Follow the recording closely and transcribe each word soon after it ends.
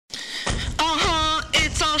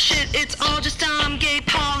shit, it's all just dumb gay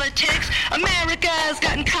politics. America's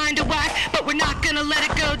gotten kinda whack, but we're not gonna let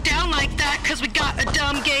it go down like that, cause we got a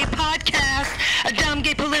dumb gay podcast, a dumb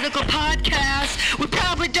gay political podcast. We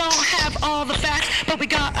probably don't have all the facts, but we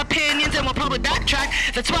got opinions and we'll probably backtrack.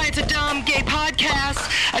 That's why it's a dumb gay podcast,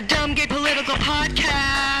 a dumb gay political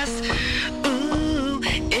podcast. Ooh,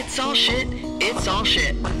 it's all shit, it's all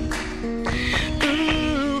shit.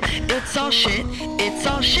 Ooh, it's all shit, it's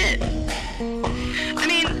all shit. I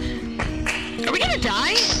mean, are we gonna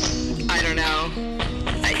die? I don't know.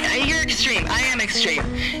 You're extreme. I am extreme.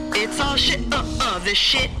 It's all shit. This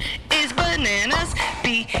shit is bananas.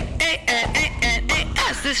 B-A-N-A-N-A-S.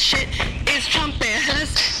 This shit is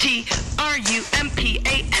Trumpanas. T-R-U-M-P-A-N-A-N-A-S.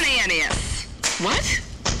 What?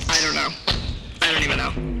 I don't know. I don't even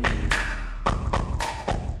know.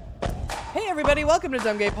 Hey everybody, welcome to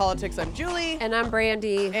Dumb Gay Politics. I'm Julie. And I'm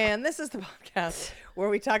Brandy. And this is the podcast where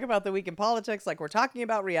we talk about the week in politics like we're talking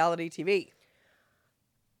about reality TV.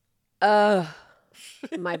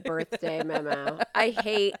 My birthday memo. I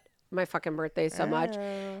hate my fucking birthday so much.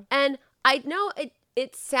 And I know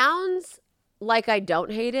it sounds like I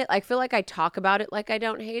don't hate it. I feel like I talk about it like I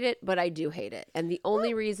don't hate it, but I do hate it. And the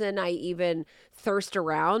only reason I even thirst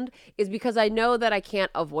around is because I know that I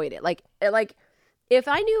can't avoid it. Like if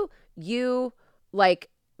I knew you, like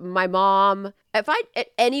my mom, if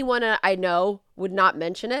anyone I know would not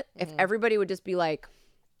mention it, if everybody would just be like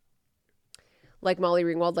Molly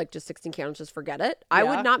Ringwald, like just 16 candles, just forget it. I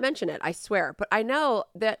would not mention it, I swear. But I know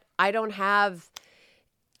that I don't have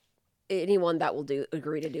anyone that will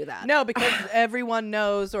agree to do that. No, because everyone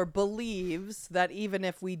knows or believes that even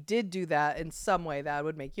if we did do that in some way, that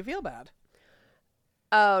would make you feel bad.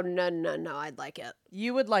 Oh, no, I'd like it.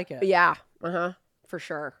 You would like it? Yeah, for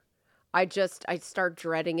sure. I start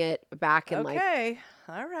dreading it back in Okay,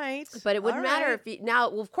 all right. But it wouldn't matter if now,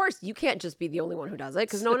 well, of course, you can't just be the only one who does it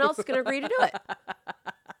because no one else is going to agree to do it.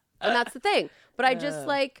 And that's the thing. But I just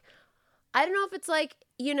I don't know if it's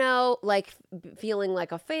feeling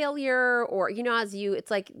like a failure or,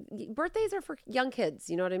 it's like birthdays are for young kids,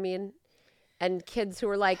 you know what I mean? And kids who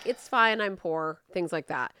are like, it's fine, I'm poor, things like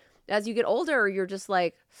that. As you get older, you're just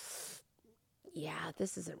like, yeah,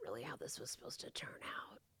 this isn't really how this was supposed to turn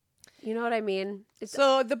out. You know what I mean?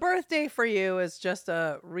 So the birthday for you is just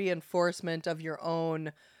a reinforcement of your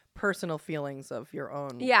own personal feelings of your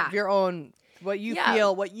own. Yeah. Your own, what you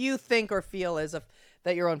feel, what you think or feel is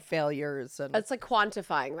that your own failures. And it's like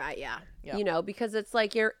quantifying that. Yeah. Because it's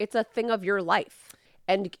like it's a thing of your life.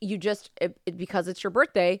 And you just, because it's your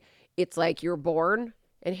birthday, it's like you're born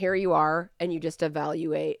and here you are and you just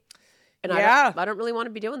evaluate. And I don't really want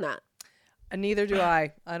to be doing that. And neither do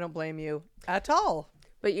I. I don't blame you at all.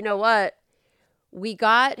 But you know what? We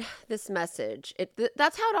got this message.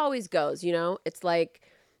 That's how it always goes, It's like,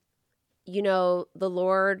 the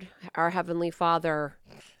Lord, our Heavenly Father,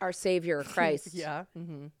 our Savior, Christ. Yeah.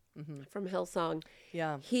 From Hillsong.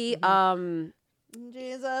 Yeah. He,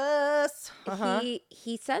 Jesus.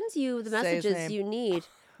 He sends you the messages you need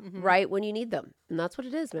right when you need them. And that's what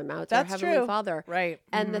it is, Mama. It's our Heavenly Father. Right.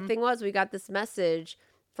 And the thing was, we got this message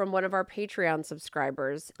from one of our Patreon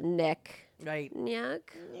subscribers, Nick. Right.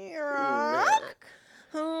 Nick.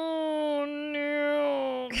 Oh,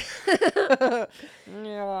 no.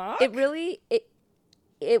 It really,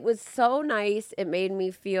 it was so nice. It made me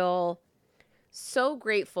feel so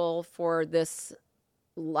grateful for this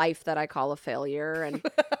life that I call a failure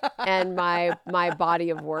and my body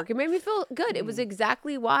of work. It made me feel good. It was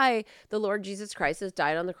exactly why the Lord Jesus Christ has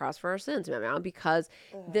died on the cross for our sins, because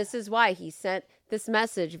this is why he sent this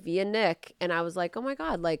message via Nick. And I was like, oh my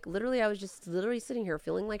God, literally, I was just sitting here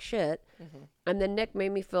feeling like shit. And then Nick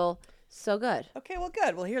made me feel so good. Okay, well,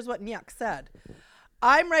 good. Well, here's what Nick said.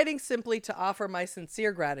 I'm writing simply to offer my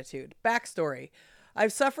sincere gratitude. Backstory.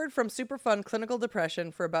 I've suffered from super fun clinical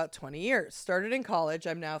depression for about 20 years. Started in college.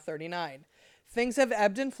 I'm now 39. Things have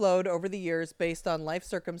ebbed and flowed over the years based on life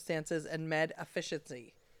circumstances and med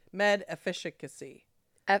efficacy.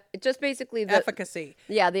 Just basically the efficacy.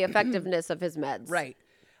 Yeah, the effectiveness of his meds. Right.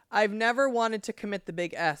 I've never wanted to commit the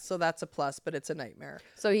big S, so that's a plus, but it's a nightmare.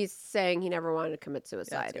 So he's saying he never wanted to commit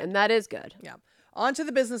suicide, and that is good. Yeah. On to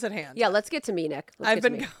the business at hand. Yeah, let's get to me, Nick. I've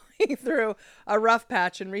been going through a rough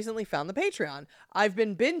patch and recently found the Patreon. I've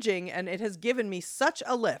been binging, and it has given me such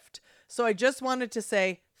a lift. So I just wanted to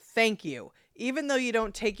say thank you. Even though you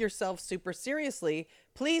don't take yourself super seriously,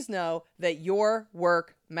 please know that your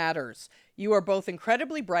work matters. You are both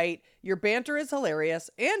incredibly bright, your banter is hilarious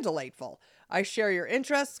and delightful. I share your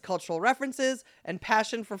interests, cultural references, and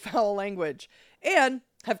passion for foul language, and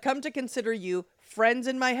have come to consider you friends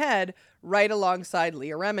in my head right alongside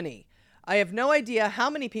Leah Remini. I have no idea how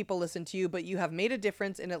many people listen to you, but you have made a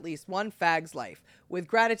difference in at least one fag's life. With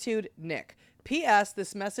gratitude, Nick. P.S.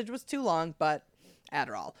 This message was too long, but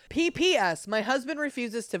Adderall. P.P.S. My husband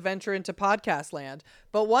refuses to venture into podcast land,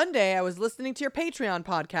 but one day I was listening to your Patreon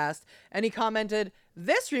podcast, and he commented,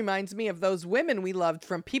 "This reminds me of those women we loved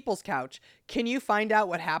from People's Couch. Can you find out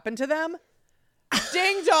what happened to them?"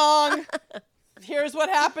 Ding dong! Here's what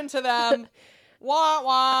happened to them. Wow,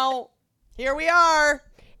 wow. Here we are.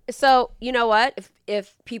 So, you know what?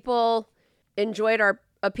 If people enjoyed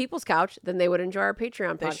a People's Couch, then they would enjoy our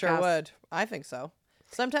Patreon podcast. They sure would. I think so.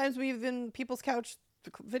 Sometimes we even People's Couch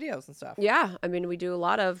videos and stuff. Yeah. I mean, we do a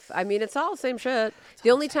lot of, it's all the same shit.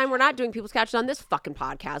 The only time we're not doing People's Couch is on this fucking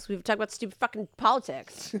podcast. We've talked about stupid fucking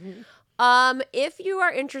politics. If you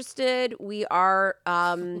are interested, we are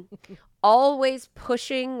always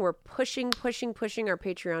pushing. We're pushing our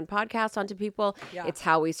Patreon podcast onto people. Yeah. It's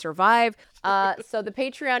how we survive. So the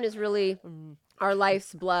Patreon is really our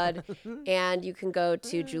life's blood. And you can go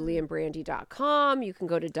to julieandbrandy.com. You can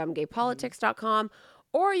go to dumbgaypolitics.com.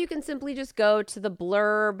 Or you can simply just go to the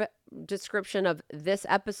blurb description of this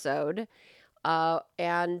episode.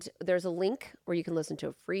 And there's a link where you can listen to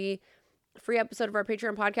a free episode of our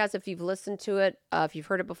Patreon podcast. If you've listened to it, if you've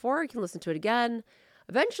heard it before, you can listen to it again.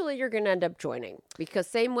 Eventually, you're going to end up joining because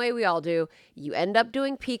same way we all do, you end up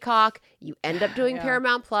doing Peacock, you end up doing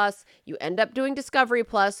Paramount Plus, you end up doing Discovery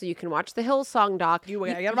Plus, so you can watch the Hillsong doc. You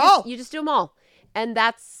get them all. You just do them all. And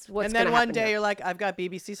that's what's going to happen. And then one day you're like, I've got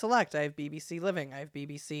BBC Select, I have BBC Living, I have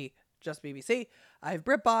BBC, just BBC, I have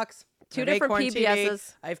BritBox, two different PBSs.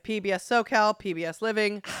 TV, I have PBS SoCal, PBS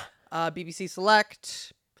Living, BBC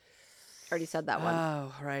Select. Already said that one.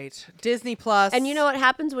 Oh, right. Disney Plus. And you know what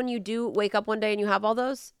happens when you do wake up one day and you have all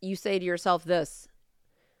those? You say to yourself this: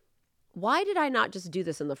 why did I not just do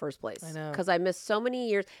this in the first place? I know. Because I missed so many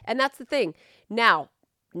years. And that's the thing. Now,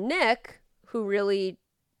 Nick, who really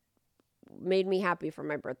made me happy for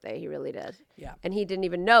my birthday, he really did. Yeah. And he didn't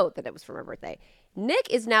even know that it was for my birthday. Nick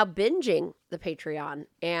is now binging the Patreon.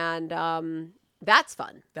 And that's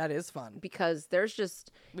fun. That is fun. Because there's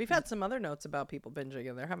just... We've had some other notes about people binging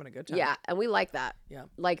and they're having a good time. Yeah, and we like that. Yeah.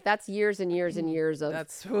 Like, that's years and years and years of...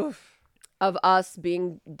 That's... Oof. Of us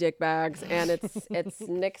being dickbags. And it's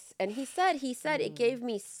Nick's... And he said it gave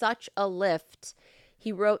me such a lift.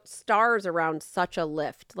 He wrote stars around such a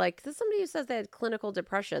lift. Like, this is somebody who says they had clinical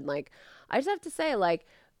depression. Like, I just have to say, like,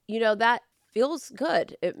 that feels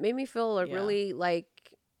good. It made me feel really, like...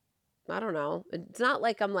 I don't know. It's not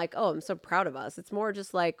like I'm like, oh, I'm so proud of us. It's more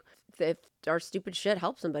just like if our stupid shit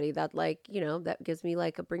helps somebody, that like, that gives me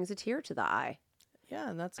like, brings a tear to the eye. Yeah,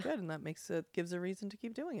 and that's good. And that gives a reason to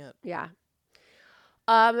keep doing it. Yeah.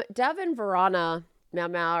 Devin Verana,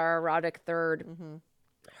 our erotic third,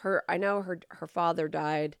 I know her father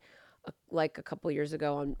died like a couple years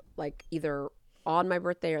ago on like either on my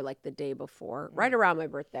birthday or like the day before, right around my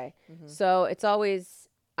birthday. So it's always,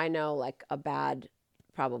 I know, like a bad,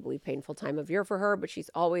 probably painful time of year for her, but she's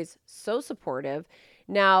always so supportive.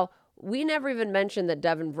 Now, we never even mentioned that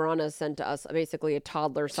Devin Verana sent to us basically a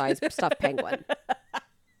toddler-sized stuffed penguin.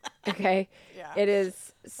 Okay? Yeah. It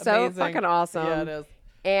is so amazing. Fucking awesome. Yeah, it is.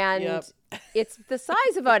 And it's the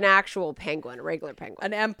size of an actual penguin, a regular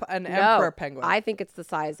penguin. An emperor penguin. I think it's the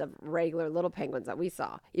size of regular little penguins that we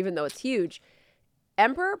saw, even though it's huge.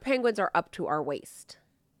 Emperor penguins are up to our waist.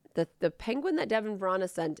 The penguin that Devin Verana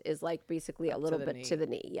sent is like basically a little bit to the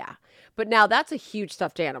knee. Yeah. But now that's a huge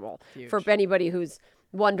stuffed animal. Huge. For anybody who's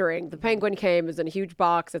wondering. The penguin came is in a huge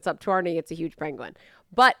box. It's up to our knee. It's a huge penguin.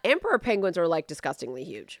 But emperor penguins are like disgustingly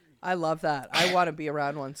huge. I love that. I want to be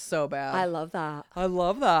around one so bad. I love that. I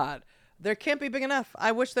love that. There can't be big enough.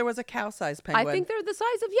 I wish there was a cow-sized penguin. I think they're the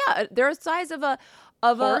size of they're the size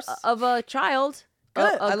of a child.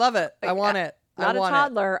 Good. I love it. I want it. Not a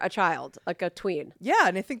toddler, a child, like a tween. Yeah,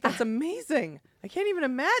 and I think that's amazing. I can't even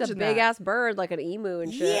imagine it's a big ass bird, like an emu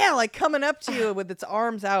and shit. Yeah, like coming up to you with its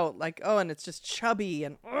arms out, like, oh, and it's just chubby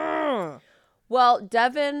and. Well,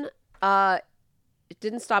 Devin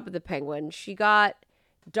didn't stop at the penguin. She got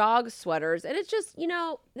dog sweaters, and it's just,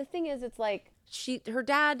 the thing is, it's like her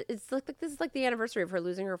dad is like this is like the anniversary of her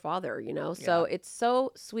losing her father, So it's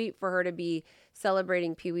so sweet for her to be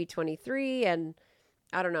celebrating Pee-wee 23 and.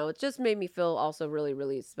 I don't know. It just made me feel also really,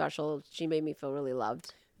 really special. She made me feel really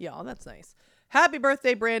loved. Yeah, that's nice. Happy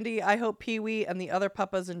birthday, Brandy. I hope Pee-wee and the other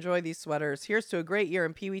puppas enjoy these sweaters. Here's to a great year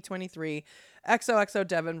in Pee-wee 23. XOXO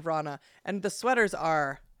Devin Verana. And the sweaters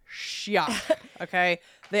are shock. Okay?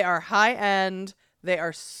 They are high end. They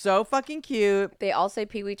are so fucking cute. They all say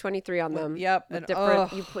Pee-wee 23 on them. Yep. And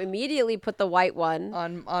different. You immediately put the white one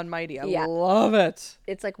on Mighty. I love it.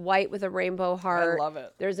 It's like white with a rainbow heart. I love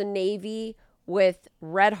it. There's a navy with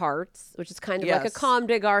red hearts, which is kind of like a Yes. Comme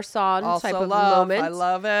des Garçons Also type of love. moment. I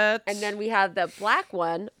love it. And then we have the black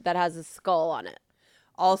one that has a skull on it.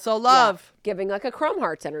 Also love. Yeah, giving like a Chrome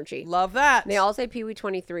Hearts energy. Love that. And they all say Pee Wee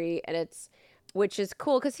 23, and which is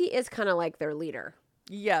cool because he is kind of like their leader.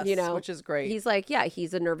 Yes, You know, which is great. He's like, yeah,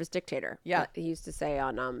 he's a nervous dictator. Yeah. He used to say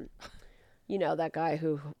on, that guy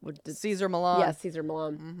who would. Caesar Milan. Yeah, Caesar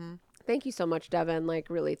Milan. Mm-hmm. Thank you so much, Devin. Like,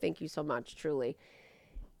 really, thank you so much, truly.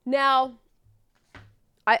 Now,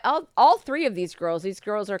 all three of these girls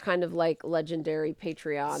are kind of like legendary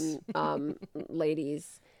Patreon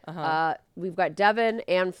ladies. We've got Devin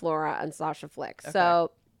and Flora and Sasha Flick. Okay.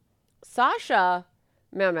 So, Sasha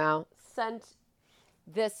Meow sent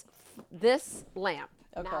this lamp.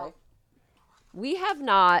 Okay. Now, we have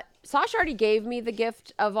not. Sasha already gave me the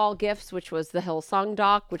gift of all gifts, which was the Hillsong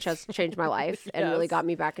doc, which has changed my life and really got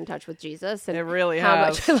me back in touch with Jesus. And It really how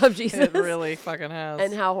has. much I love Jesus. It really fucking has.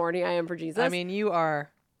 And how horny I am for Jesus. I mean, you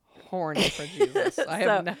are horny for Jesus. I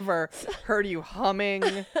have never heard you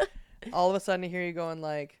humming. All of a sudden, I hear you going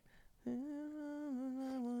like.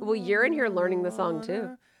 Well, you're in here learning the song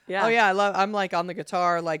too. Yeah. Oh yeah, I'm like on the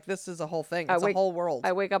guitar. Like this is a whole thing. It's a whole world.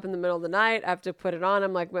 I wake up in the middle of the night. I have to put it on.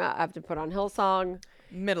 I'm like, I have to put on Hillsong.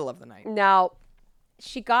 Middle of the night. Now,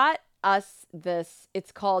 she got us this.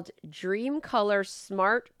 It's called Dreamcolor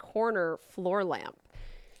Smart Corner Floor Lamp.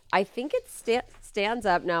 I think it stands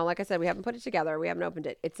up now. Like I said, we haven't put it together. We haven't opened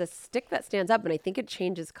it. It's a stick that stands up, and I think it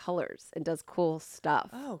changes colors and does cool stuff.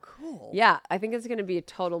 Oh, cool. Yeah, I think it's going to be a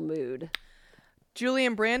total mood. Julie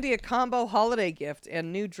and Brandy, a combo holiday gift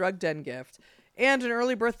and new drug den gift, and an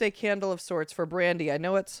early birthday candle of sorts for Brandy. I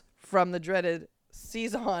know it's from the dreaded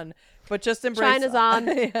season, but just embrace China's on.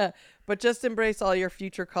 Yeah, but just embrace all your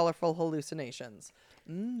future colorful hallucinations.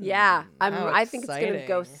 Yeah, how I think it's going to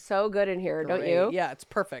go exciting. so good in here, don't Great. you? Yeah, it's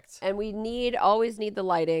perfect. And we always need the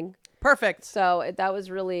lighting. Perfect. So that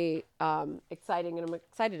was really exciting, and I'm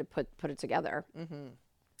excited to put it together. Mm-hmm.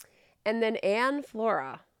 And then Anne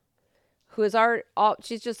Flora, who is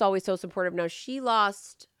she's just always so supportive. Now she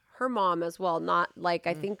lost her mom as well. Not like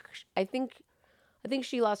I think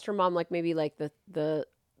she lost her mom like maybe like the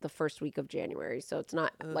first week of January. So it's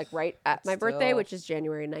not like right at my birthday, which is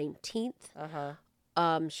January 19th.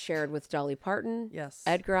 Shared with Dolly Parton, Yes.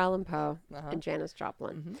 Edgar Allan Poe, and Janis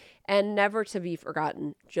Joplin, and never to be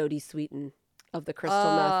forgotten, Jodie Sweetin of the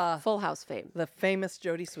Crystal Meth Full House fame. The famous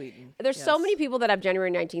Jodie Sweetin. There's so many people that have January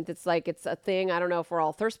 19th. It's like it's a thing. I don't know if we're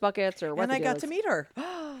all thirst buckets or what. And I got to meet her.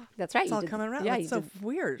 That's right. It's all coming around. Yeah, That's so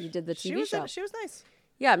weird. You did the TV show. She was nice.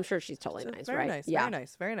 Yeah, I'm sure she's totally nice. Very right? nice. Yeah. Very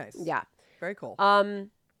nice. Very nice. Yeah. Very cool.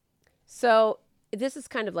 So this is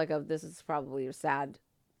kind of like this is probably a sad,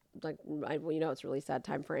 like, it's a really sad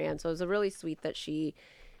time for Anne. So it was really sweet that she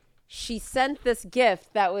sent this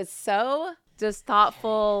gift that was so just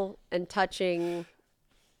thoughtful and touching.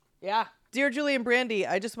 Yeah. Dear Julie and Brandy,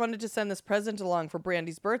 I just wanted to send this present along for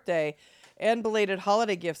Brandy's birthday and belated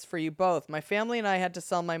holiday gifts for you both. My family and I had to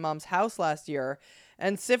sell my mom's house last year,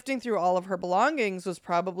 and sifting through all of her belongings was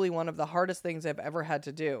probably one of the hardest things I've ever had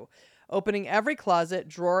to do. Opening every closet,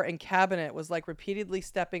 drawer, and cabinet was like repeatedly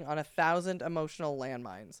stepping on 1,000 emotional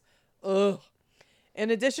landmines. Ugh. In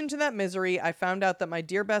addition to that misery, I found out that my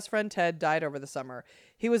dear best friend Ted died over the summer.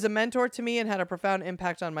 He was a mentor to me and had a profound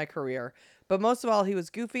impact on my career. But most of all, he was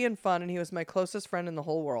goofy and fun, and he was my closest friend in the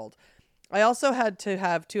whole world. I also had to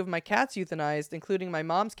have 2 of my cats euthanized, including my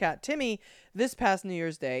mom's cat, Timmy, this past New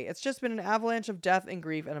Year's Day. It's just been an avalanche of death and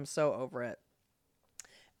grief, and I'm so over it.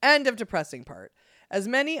 End of depressing part. As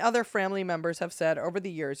many other family members have said over the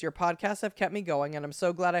years, your podcasts have kept me going, and I'm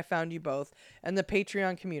so glad I found you both and the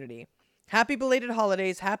Patreon community. Happy belated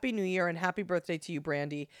holidays, Happy New Year, and happy birthday to you,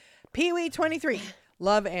 Brandy. Pee Wee 23.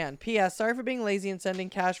 Love, Anne. P.S. Sorry for being lazy and sending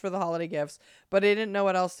cash for the holiday gifts, but I didn't know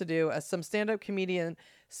what else to do. As some stand-up comedian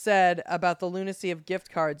said about the lunacy of gift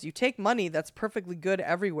cards, you take money that's perfectly good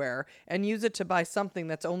everywhere and use it to buy something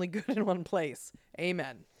that's only good in one place.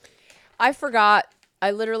 Amen. I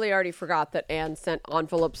literally already forgot that Anne sent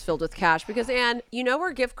envelopes filled with cash because Anne, you know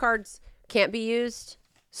where gift cards can't be used?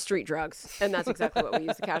 Street drugs. And that's exactly what we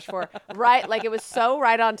use the cash for. Right? Like it was so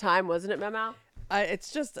right on time, wasn't it, Memo?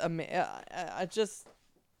 It's just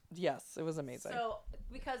yes, it was amazing. So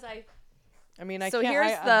because So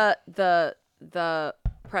here's the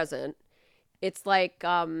present. It's like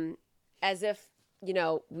as if,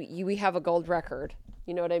 we have a gold record.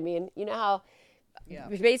 You know what I mean? You know how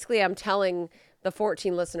basically I'm telling the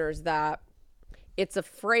 14 listeners that it's a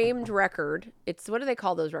framed record. It's, what do they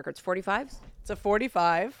call those records? 45s? It's a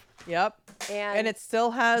 45. Yep. And it still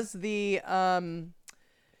has the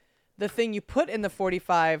thing you put in the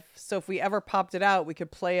 45. So if we ever popped it out, we could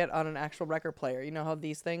play it on an actual record player. You know how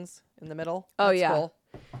these things? in the middle. Oh, That's yeah. cool.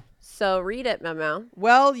 So read it, Memo.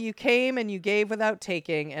 Well, you came and you gave without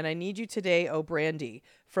taking, and I need you today, oh Brandy,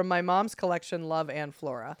 from my mom's collection, Love and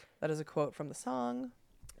Flora. That is a quote from the song.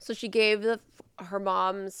 So she gave her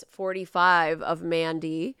mom's 45 of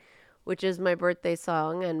Mandy, which is my birthday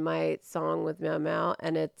song and my song with Memo.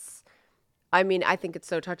 And I think it's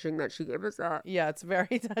so touching that she gave us that. Yeah, it's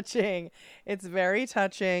very touching. It's very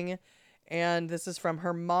touching. And this is from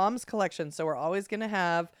her mom's collection. So we're always going to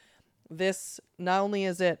have this. Not only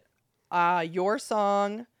is it your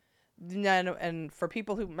song, and for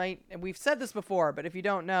people who might, and we've said this before, but if you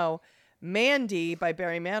don't know, Mandy by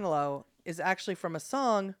Barry Manilow is actually from a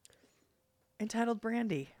song entitled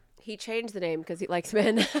Brandy. He changed the name because he likes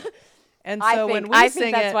men. And so I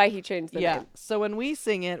think that's why he changed the name. So when we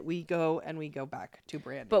sing it, we go back to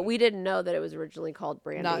Brandy. But we didn't know that it was originally called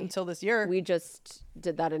Brandy. Not until this year. We just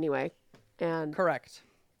did that anyway. And Correct.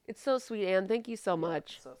 it's so sweet, Anne. Thank you so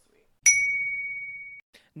much. So sweet.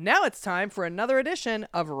 Now it's time for another edition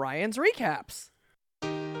of Ryan's Recaps.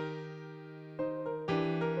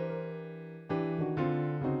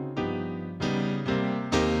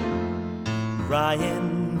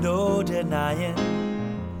 Ryan, no denying,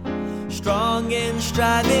 strong and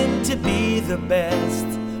striving to be the best.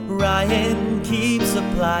 Ryan keeps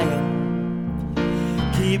applying,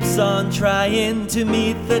 keeps on trying to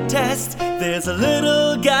meet the test. There's a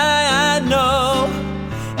little guy I know,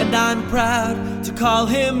 and I'm proud to call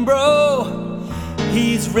him bro.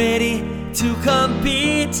 He's ready to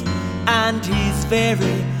compete, and he's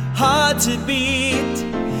very hard to beat.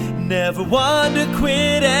 Never one to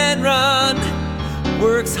quit and run,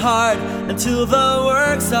 works hard until the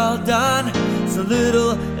work's all done. It's a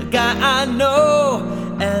little guy I know,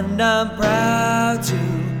 and I'm proud to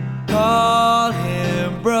call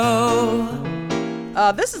him bro.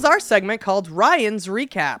 This is our segment called Ryan's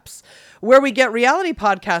Recaps, where we get reality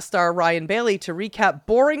podcast star Ryan Bailey to recap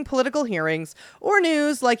boring political hearings or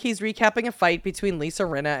news like he's recapping a fight between Lisa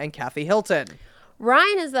Rinna and Kathy Hilton.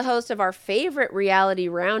 Ryan is the host of our favorite reality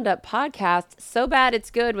roundup podcast, So Bad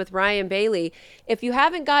It's Good with Ryan Bailey. If you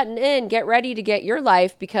haven't gotten in, get ready to get your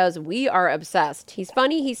life because we are obsessed. He's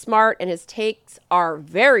funny, he's smart, and his takes are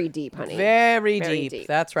very deep, honey. Very deep.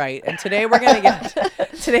 That's right. And today we're gonna get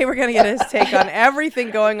his take on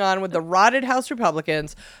everything going on with the rotted House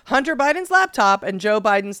Republicans, Hunter Biden's laptop, and Joe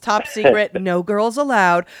Biden's top secret no girls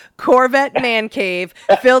allowed Corvette man cave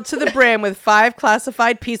filled to the brim with 5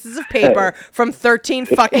 classified pieces of paper from 13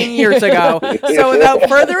 fucking years ago. So without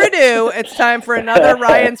further ado, it's time for another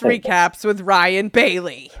Ryan's Recaps with Ryan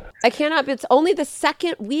Bailey. I cannot, it's only the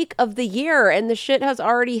second week of the year and the shit has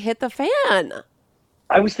already hit the fan.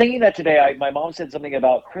 I was thinking that today. My mom said something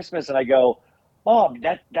about Christmas, and I go, Mom,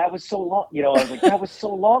 that was so long. I was like, that was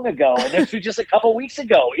so long ago, and this was just a couple weeks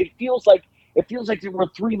ago. It feels like we're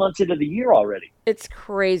 3 months into the year already. It's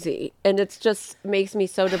crazy, and it's just makes me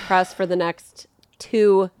so depressed for the next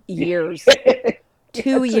 2 years.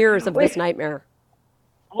 2 years of this nightmare.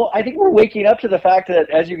 Well, I think we're waking up to the fact that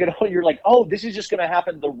as you get older, you're like, oh, this is just going to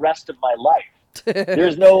happen the rest of my life.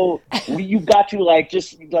 There's no, you've got to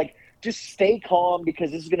just stay calm because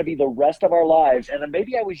this is going to be the rest of our lives. And then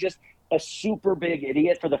maybe I was just a super big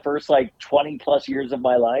idiot for the first 20 plus years of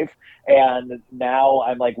my life. And now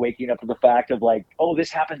I'm waking up to the fact of oh,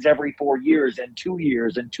 this happens every 4 years and 2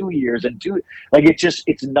 years and 2 years and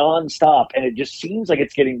it's nonstop. And it just seems like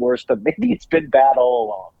it's getting worse, but maybe it's been bad all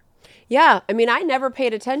along. Yeah. I never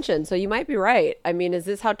paid attention. So you might be right. Is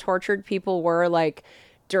this how tortured people were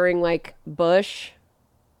during Bush,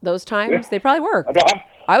 those times? Yeah. They probably were.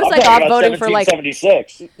 I was off voting for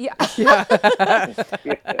 76. Yeah.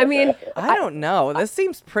 I don't know. This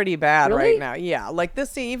seems pretty bad really? right now. Yeah.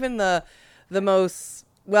 This, even the most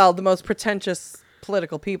pretentious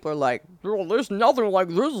political people are like, oh, there's nothing like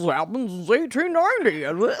this happens since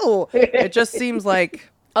 1890. It just seems like.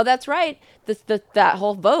 Oh, that's right. That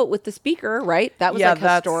whole vote with the speaker, right? That was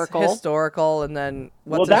historical. Historical, and then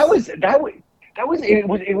that was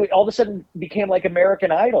all of a sudden became like American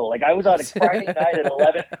Idol. I was on a Friday night at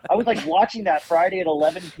 11. I was watching that Friday at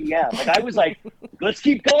 11 p.m. I was like, let's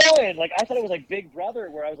keep going. I thought it was Big Brother,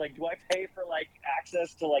 where I was like, do I pay for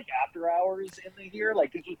access to after hours in the year?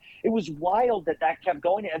 It was wild that kept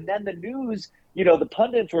going. And then the news, the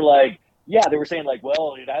pundits were like, yeah, they were saying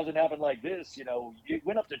well, it hasn't happened like this. It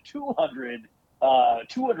went up to 200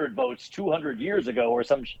 votes 200 years ago or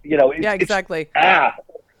some. Yeah, exactly.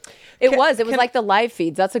 It was like the live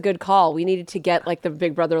feeds. That's a good call. We needed to get the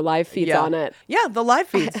Big Brother live feeds on it. Yeah, the live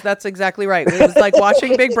feeds. That's exactly right. It was like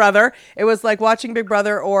watching Big Brother. It was like watching Big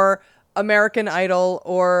Brother or American Idol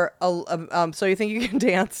or So You Think You Can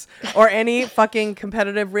Dance or any fucking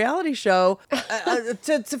competitive reality show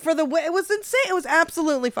for the way it was insane. It was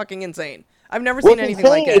absolutely fucking insane. I've never seen anything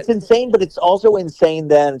like it. It's insane, but it's also insane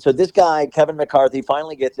then. So this guy, Kevin McCarthy,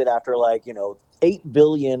 finally gets it after 8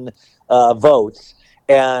 billion votes.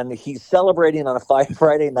 And he's celebrating on a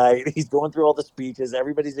Friday night. He's going through all the speeches.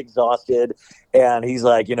 Everybody's exhausted. And he's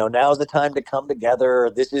like, now's the time to come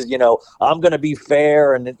together. This is, I'm going to be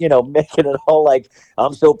fair. And, making it all like,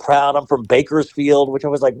 I'm so proud. I'm from Bakersfield, which I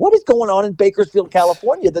was like, what is going on in Bakersfield,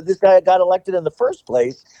 California, that this guy got elected in the first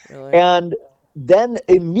place? Really? And then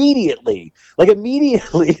immediately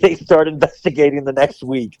they start investigating the next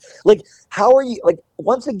week. How are you,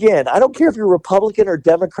 once again, I don't care if you're Republican or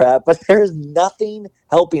Democrat, but there's nothing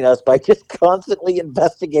helping us by just constantly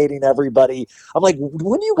investigating everybody. I'm like,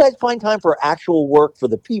 when do you guys find time for actual work for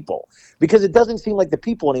the people? Because it doesn't seem like the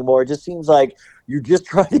people anymore. It just seems like you're just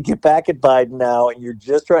trying to get back at Biden now, and you're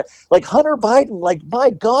just trying, Hunter Biden, my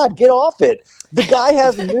God, get off it. The guy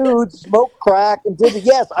has nudes, smoked crack, and did it.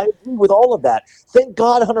 Yes, I agree with all of that. Thank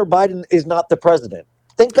God Hunter Biden is not the president.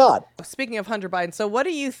 Thank God. Speaking of Hunter Biden, so what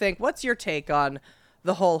do you think? What's your take on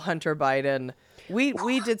the whole Hunter Biden?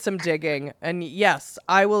 We did some digging, and yes,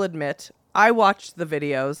 I will admit, I watched the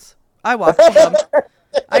videos. I watched them.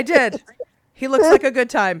 I did. He looks like a good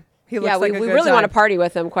time. He looks like a good time. We really want to party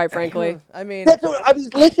with him, quite frankly. I mean,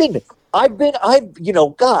 listen,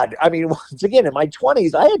 God, once again, in my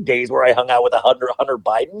 20s, I had days where I hung out with Hunter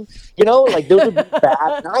Biden, those were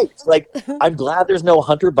bad nights. I'm glad there's no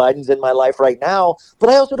Hunter Bidens in my life right now, but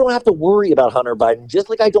I also don't have to worry about Hunter Biden, just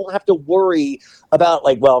like I don't have to worry about,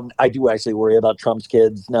 I do actually worry about Trump's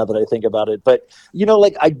kids now that I think about it, but,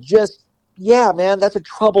 yeah, man, that's a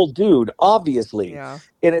troubled dude, obviously. Yeah.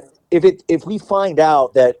 And if we find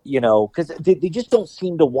out that, because they just don't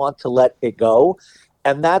seem to want to let it go.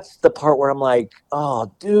 And that's the part where I'm like,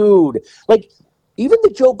 oh, dude, even the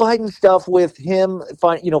Joe Biden stuff with him,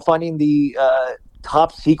 finding the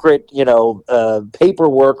top secret,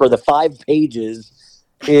 paperwork or the 5 pages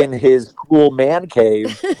in his cool man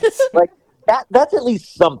cave, that's at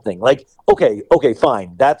least something. Okay,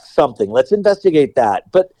 fine, that's something. Let's investigate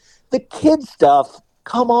that. But the kid stuff,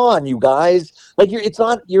 come on, you guys.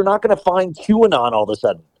 You're not going to find QAnon all of a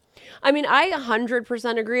sudden. I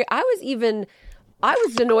 100% agree. I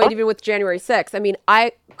was annoyed even with January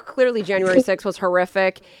 6th. Clearly January 6th was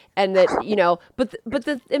horrific, and that, but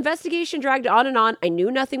the investigation dragged on and on. I knew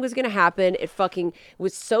nothing was going to happen. It fucking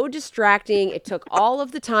was so distracting. It took all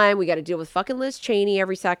of the time. We got to deal with fucking Liz Cheney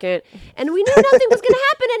every second, and we knew nothing was going to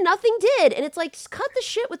happen, and nothing did. And it's like, just cut the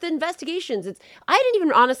shit with the investigations. I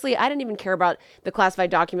didn't even care about the classified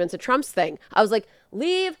documents of Trump's thing. I was like,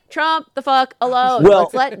 leave Trump the fuck alone. Well,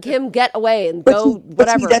 let's let him get away and go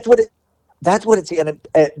whatever. That's what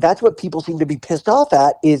that's what people seem to be pissed off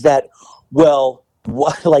at, is that,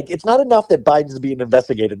 it's not enough that Biden's being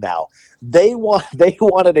investigated now. They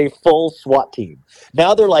wanted a full SWAT team.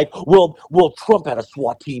 Now they're like, well, Trump had a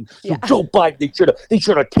SWAT team. So Joe Biden, they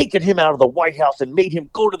should have taken him out of the White House and made him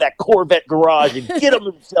go to that Corvette garage and get him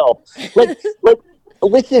himself.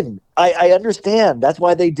 Listen, I understand. That's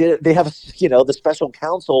why they did it. They have, the special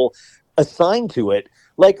counsel assigned to it.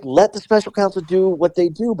 Let the special counsel do what they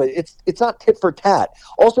do, but it's not tit for tat.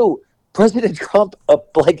 Also, President Trump,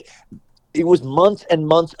 it was months and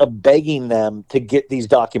months of begging them to get these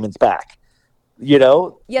documents back. Yeah,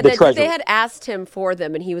 they had asked him for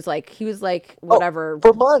them, and he was like, whatever.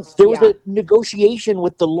 For months, there was a negotiation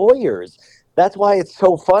with the lawyers. That's why it's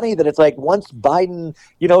so funny that it's like, once Biden,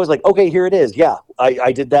 is like, okay, here it is. Yeah,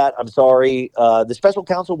 I did that. I'm sorry. The special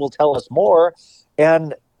counsel will tell us more,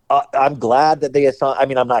 and I'm glad that they assigned.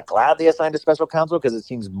 I'm not glad they assigned a special counsel, because it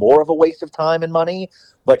seems more of a waste of time and money.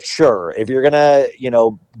 But sure, if you're gonna,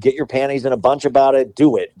 get your panties in a bunch about it,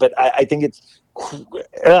 do it. But I think it's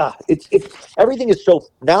everything is so.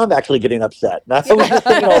 Now I'm actually getting upset. Now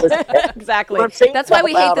all this, exactly. That's why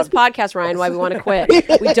we hate this podcast, Ryan. Why we want to quit.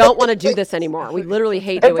 We don't want to do this anymore. We literally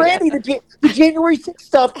hate doing Brandy, it. The January 6th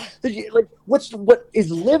stuff. What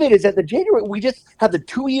is livid is that we just had the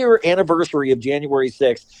 2-year anniversary of January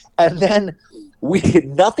 6th, and then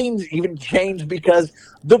nothing's even changed, because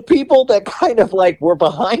the people that kind of were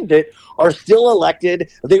behind it are still elected.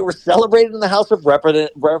 They were celebrated in the House of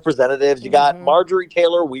Representatives. You got Marjorie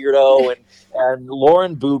Taylor Weirdo and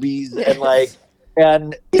Lauren Boobies,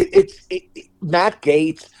 and Matt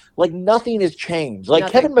Gaetz, like nothing has changed. Like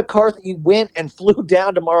Nothing. Kevin McCarthy went and flew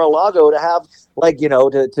down to Mar-a-Lago to have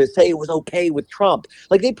to say it was okay with Trump.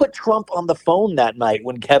 Like they put Trump on the phone that night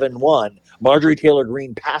when Kevin won. Marjorie Taylor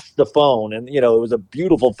Greene passed the phone, and it was a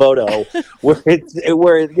beautiful photo where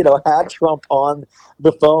it had Trump on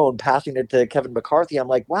the phone passing it to Kevin McCarthy. I'm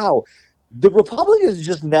like, wow. The Republicans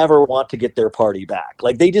just never want to get their party back.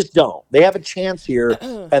 Like they just don't. They have a chance here,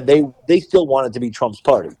 and they still want it to be Trump's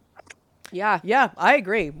party. Yeah, I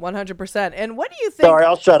agree 100%. And what do you think? Sorry,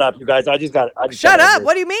 I'll shut up, you guys. I just Shut up.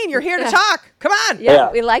 What do you mean? You're here to talk. Come on. Yeah,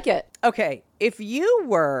 we like it. Okay, if you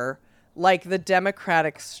were like the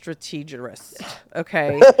Democratic strategist,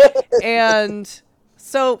 okay, and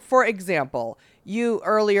so for example,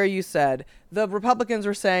 earlier you said the Republicans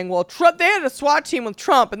were saying, well, Trump, they had a SWAT team with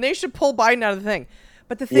Trump and they should pull Biden out of the thing.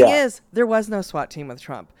 But the thing is, there was no SWAT team with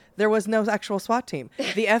Trump. There was no actual SWAT team.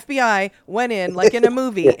 The FBI went in like in a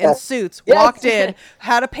movie in suits, walked in,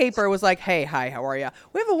 had a paper, was like, hey, hi, how are you?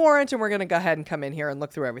 We have a warrant and we're going to go ahead and come in here and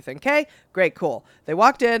look through everything. Okay, great, cool. They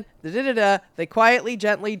walked in, they quietly,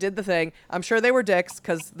 gently did the thing. I'm sure they were dicks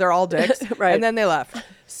because they're all dicks. Right. And then they left.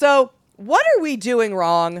 So what are we doing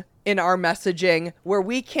wrong in our messaging where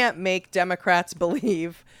we can't make Democrats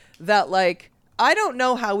believe that, like, I don't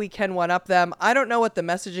know how we can one-up them. I don't know what the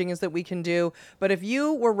messaging is that we can do. But if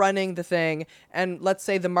you were running the thing, and let's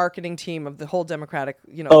say the marketing team of the whole Democratic,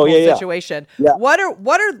 situation, what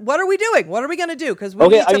are we doing? What are we going to do? Because we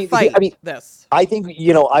need to fight this. I think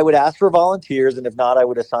I would ask for volunteers, and if not, I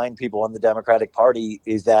would assign people on the Democratic Party.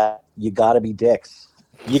 Is that you got to be dicks.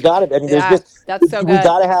 You got to. I mean, that's so good.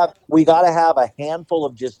 We got to have a handful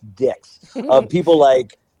of just dicks of people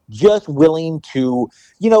like. Just willing to,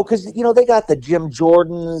 because, they got the Jim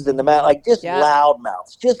Jordans and the loud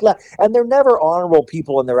mouths, and they're never honorable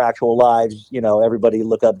people in their actual lives. Everybody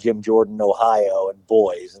look up Jim Jordan, Ohio and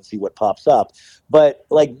boys and see what pops up. But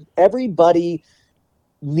like everybody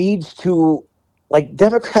needs to, like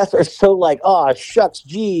Democrats are so like, oh, shucks,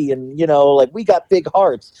 gee. And, we got big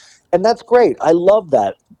hearts and that's great. I love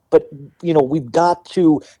that. But, we've got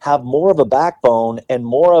to have more of a backbone and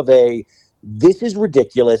more of a, this is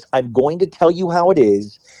ridiculous. I'm going to tell you how it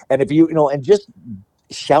is. And if and just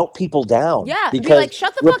shout people down. Yeah. Because be like,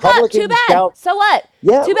 shut the fuck up. Too bad. So what?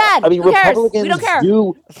 Yeah. Too bad. I mean, Who cares? Republicans We don't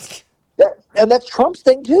care. And that's Trump's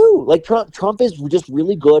thing too. Like Trump is just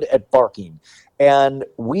really good at barking. And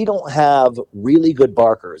we don't have really good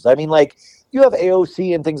barkers. I mean, like you have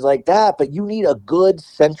AOC and things like that, but you need a good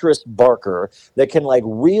centrist barker that can like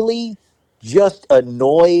really just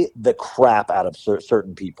annoy the crap out of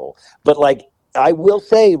certain people. But like, I will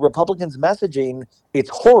say Republicans messaging, it's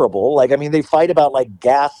horrible. Like, I mean, they fight about like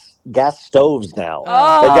gas stoves now.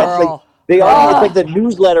 Oh, like, that's like, they are, it's like the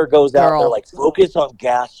newsletter goes out, they're like, focus on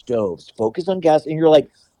gas stoves, focus on gas. And you're like,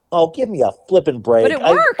 oh, give me a flipping break. But it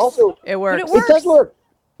works. It works. But it works. It does work.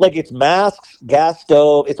 Like it's masks, gas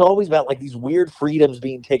stove. It's always about like these weird freedoms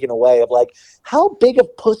being taken away of like, how big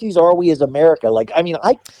of pussies are we as America? Like, I mean,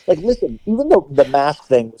 listen, even though the mask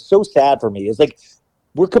thing was so sad for me, is like,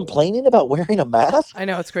 we're complaining about wearing a mask. I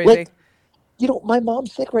know, it's crazy. Like, my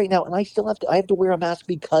mom's sick right now and I have to wear a mask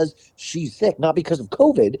because she's sick, not because of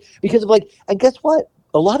COVID, because of like, and guess what?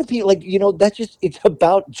 A lot of people that's just, it's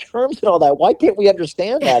about germs and all that. Why can't we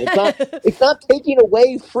understand that? It's not taking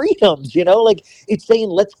away freedoms, like it's saying,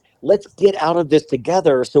 let's get out of this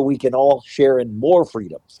together so we can all share in more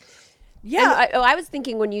freedoms. Yeah, I was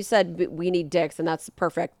thinking when you said we need dicks, and that's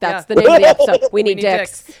perfect. That's the name of the episode. We need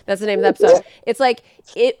dicks. That's the name of the episode. It's like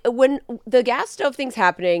when the gas stove thing's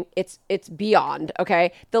happening, it's beyond,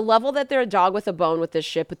 okay? The level that they're a dog with a bone with this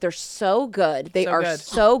shit, but they're so good. They are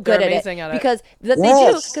so good at it because they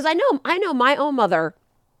do. Because I know my own mother.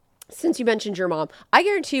 Since you mentioned your mom, I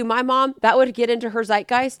guarantee you my mom, that would get into her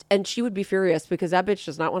zeitgeist and she would be furious because that bitch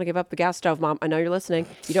does not want to give up the gas stove, Mom. I know you're listening.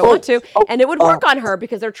 You don't want to. And it would work on her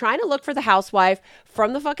because they're trying to look for the housewife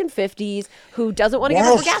from the fucking 50s who doesn't want to give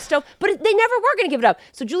up her gas stove, but they never were going to give it up.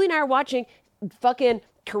 So Julie and I are watching fucking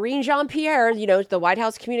Karine Jean-Pierre, the White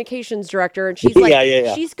House communications director, and she's like,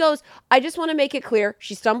 she goes, I just want to make it clear.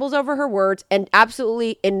 She stumbles over her words and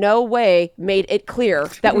absolutely in no way made it clear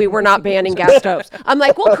that we were not banning gas stoves. I'm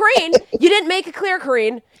like, well, Karine, you didn't make it clear,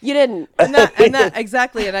 Karine. You didn't. And that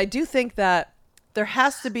exactly. And I do think that there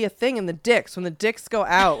has to be a thing in the dicks when the dicks go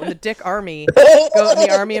out, when the dick army, the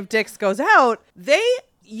army of dicks goes out, they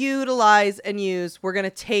utilize and use, we're going to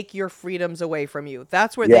take your freedoms away from you.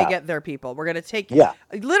 That's where they get their people. We're going to take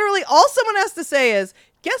literally all someone has to say is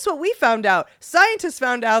guess what we found out? Scientists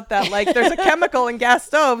found out that like there's a chemical in gas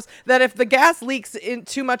stoves that if the gas leaks in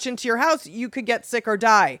too much into your house, you could get sick or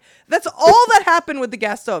die. That's all that happened with the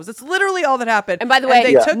gas stoves. That's literally all that happened. And by the way,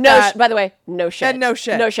 they took no that, by the way, no shit. and no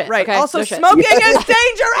shit. No shit. Right. Okay? Also, no shit. smoking is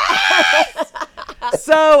dangerous.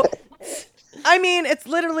 So, I mean, it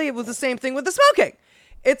was the same thing with the smoking.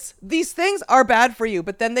 It's these things are bad for you,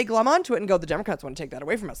 but then they glom onto it and go, the Democrats want to take that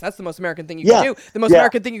away from us. That's the most American thing you can do. The most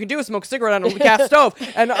American thing you can do is smoke a cigarette on a gas stove.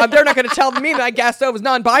 And they're not going to tell me my gas stove is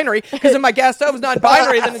non-binary, because if my gas stove is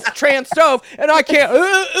non-binary, then it's a trans stove, and I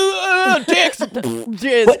can't, dicks,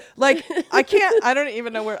 jizz. Like, I can't, I don't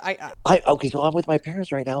even know where Okay, so I'm with my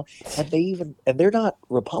parents right now, and they're not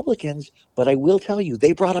Republicans, but I will tell you,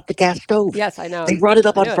 they brought up the gas stove. Yes, I know. They brought it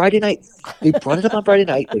up on Friday night. They brought it up on Friday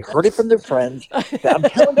night. They heard it from their friends. I'm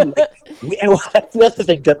telling you, that's the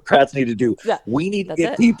thing Democrats need to do. Yeah, we need to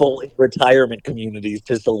get people in retirement communities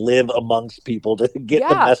just to live amongst people to get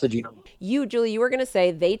the messaging. Julie, you were going to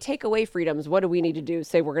say they take away freedoms. What do we need to do?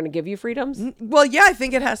 Say we're going to give you freedoms? Well, yeah, I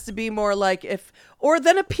think it has to be more like or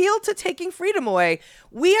then appeal to taking freedom away.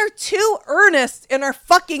 We are too earnest in our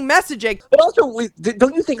fucking messaging. But also,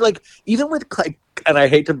 don't you think, like, even with, like, and I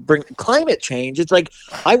hate to bring climate change, it's like,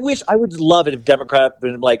 I would love it if Democrats had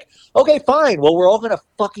been like, okay, fine, well, we're all going to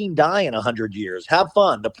fucking die in 100 years. Have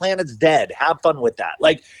fun. The planet's dead. Have fun with that.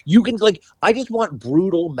 Like, you can, like, I just want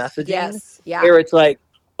brutal messaging. Yes, yeah. Where it's like,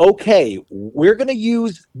 okay, we're going to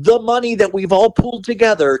use the money that we've all pulled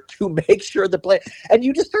together to make sure the plan. And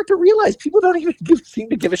you just start to realize people don't even seem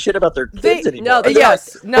to give a shit about their kids anymore. Our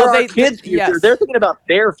kids' future. Yes. They're thinking about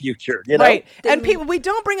their future. You know? Right. And we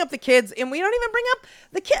don't bring up the kids, and we don't even bring up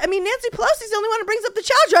the kid. I mean, Nancy Pelosi's the only one who brings up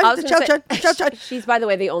the children. She's, by the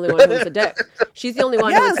way, the only one who's a dick. She's the only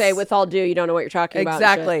one who would say, with all due, you don't know what you're talking about.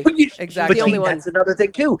 Exactly. But the only one. That's another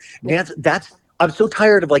thing too. Nancy, I'm so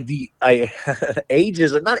tired of like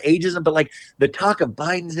ageism, not ageism, but like the talk of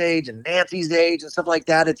Biden's age and Nancy's age and stuff like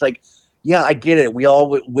that. It's like, yeah, I get it. We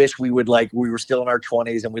all wish we were still in our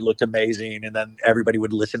 20s and we looked amazing, and then everybody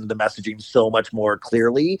would listen to the messaging so much more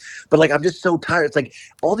clearly. But like, I'm just so tired. It's like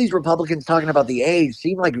all these Republicans talking about the age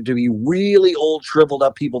seem like to be really old, shriveled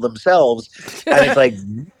up people themselves. And it's like,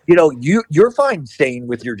 you're fine staying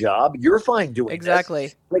with your job. You're fine doing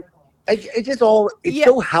exactly. Like, it's just all. It's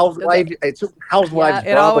so housewives. It's so housewives.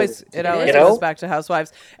 It always goes back to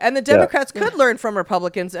housewives. And the Democrats could learn from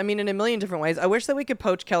Republicans. I mean, in a million different ways. I wish that we could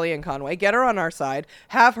poach Kellyanne Conway, get her on our side,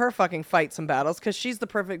 have her fucking fight some battles, because she's the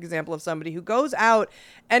perfect example of somebody who goes out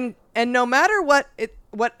and no matter what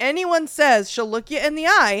anyone says, she'll look you in the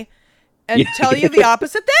eye and tell you the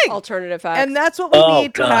opposite thing. Alternative facts. And that's what we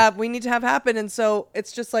need to have. We need to have happen. And so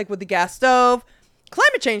it's just like with the gas stove.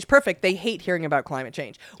 Climate change, perfect. They hate hearing about climate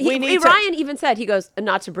change. Ryan even said, he goes,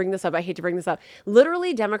 not to bring this up, I hate to bring this up.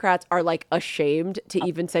 Literally, Democrats are like ashamed to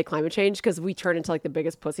even say climate change because we turn into like the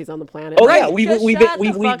biggest pussies on the planet. Oh yeah,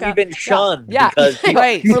 we've been shunned. Yeah, because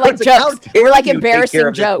right. We're like jokes. We're like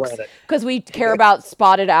embarrassing jokes because we care about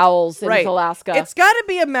spotted owls in Alaska. It's got to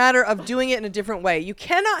be a matter of doing it in a different way. You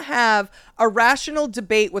cannot have a rational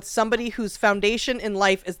debate with somebody whose foundation in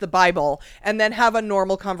life is the Bible and then have a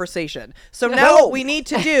normal conversation. So now what we need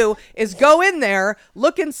to do is go in there,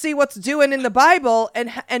 look and see what's doing in the Bible,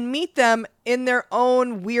 and meet them in their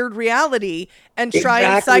own weird reality and try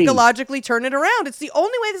and psychologically turn it around. It's the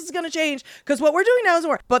only way this is going to change, because what we're doing now isn't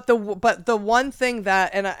work. But the one thing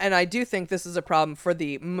that, and I do think this is a problem for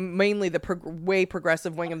mainly the way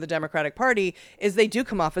progressive wing of the Democratic Party, is they do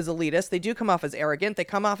come off as elitist, they do come off as arrogant, they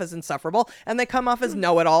come off as insufferable, and they come off as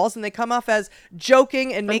know-it-alls, and they come off as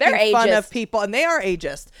joking and making fun of people, and they are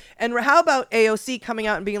ageist. And how about AOC coming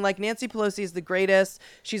out and being like, Nancy Pelosi is the greatest,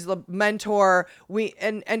 she's the mentor,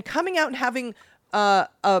 and coming out and having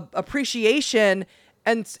appreciation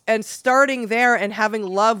and starting there and having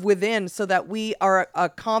love within, so that we are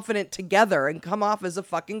confident together and come off as a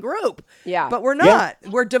fucking group. Yeah, but we're not.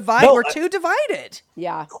 We're divided. We're too divided.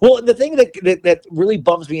 Yeah. Well, the thing that really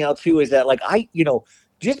bums me out too is that, like,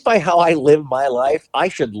 just by how I live my life, I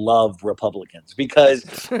should love Republicans,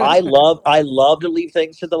 because I love to leave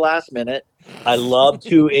things to the last minute. I love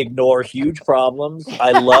to ignore huge problems.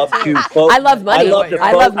 I love to focus. I love money.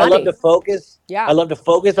 I love to focus. Yeah. I love to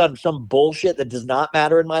focus on some bullshit that does not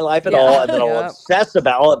matter in my life at all, and then I'll obsess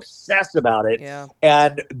about it. Yeah.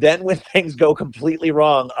 And then when things go completely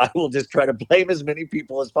wrong, I will just try to blame as many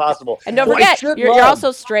people as possible. And don't forget, you're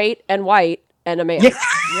also straight and white. and a man. Yeah.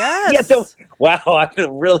 Yes. Yeah, so, wow, I'm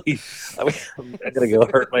gonna go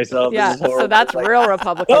hurt myself. Yeah, This is horrible. so that's Like, real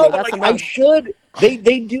Republican. no, That's like, the I most. should. They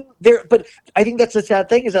do. But I think that's the sad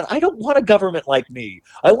thing is that I don't want a government like me.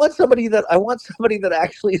 I want somebody that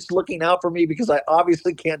actually is looking out for me because I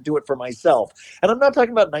obviously can't do it for myself. And I'm not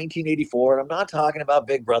talking about 1984, and I'm not talking about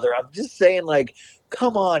Big Brother. I'm just saying, like,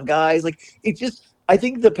 come on, guys. Like, it just. I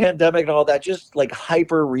think the pandemic and all that just like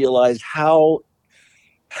hyper realized how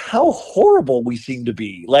horrible we seem to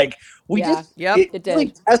be. Like we Yeah, just yep, it really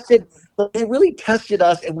did. it really tested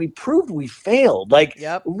us and we proved we failed. Like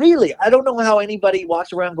Yep. really, I don't know how anybody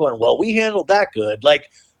walks around going, well, we handled that good. Like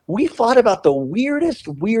we fought about the weirdest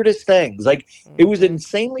things. Like it was an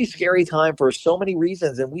insanely scary time for so many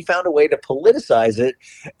reasons, and we found a way to politicize it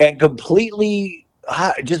and completely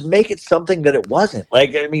just make it something that it wasn't.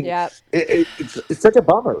 Like I mean, Yeah. it's such a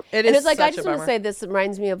bummer. It And is it's like, I such a just want to bummer. say, this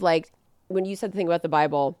reminds me of like when you said the thing about the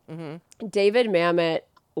Bible. Mm-hmm. David Mamet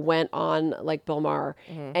went on like Bill Maher,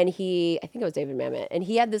 Mm-hmm. and I think it was David Mamet, and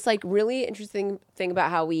he had this like really interesting thing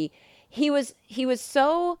about how he was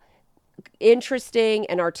so interesting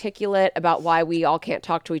and articulate about why we all can't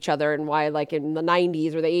talk to each other, and why like in the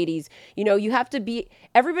 90s or the 80s, you have to be,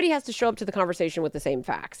 everybody has to show up to the conversation with the same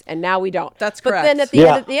facts, and now we don't. That's But then correct. at the Yeah.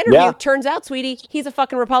 end of the interview, Yeah. turns out, sweetie, he's a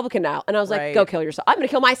fucking Republican now. And I was like, Right. go kill yourself. I'm gonna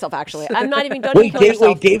kill myself, actually. I'm not even done. Wait, Kill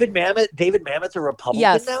yourself. David Mamet's a Republican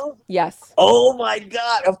Yes. now? Yes. Oh my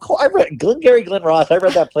God! Of course, I read Glenn Ross. I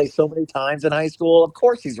read that play so many times in high school. Of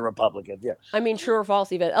course, he's a Republican. Yeah. I mean, true or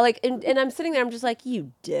false, even. Like, and I'm sitting there, I'm just like,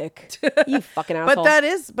 you dick. You fucking asshole.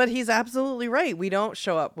 But he's absolutely right. We don't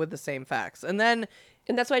show up with the same facts. And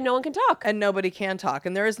that's why no one can talk. and nobody can talk.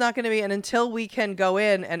 And there is not going to be, and until we can go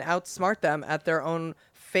in and outsmart them at their own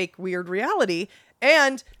fake weird reality.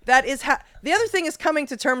 And that is the other thing is coming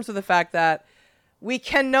to terms with the fact that we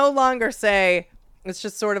can no longer say, it's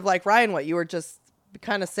just sort of like, Ryan, what you were just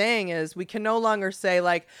kind of saying is, we can no longer say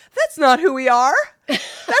like, that's not who we are.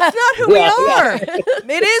 That's not who we are.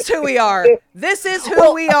 It is who we are. This is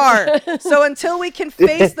who we are. So until we can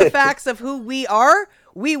face the facts of who we are,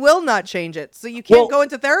 we will not change it. So you can't go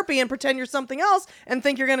into therapy and pretend you're something else and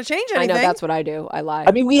think you're going to change anything. I know, that's what I do. I lie.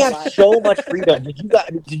 I mean, we have so much freedom.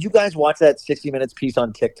 Did you guys watch that 60 Minutes piece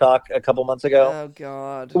on TikTok a couple months ago? Oh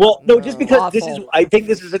God. Well, no, just because Awful. I think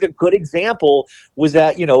this is like a good example. Was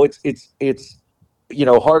that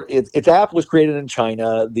its app was created in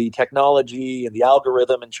China, the technology and the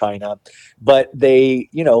algorithm in China, but they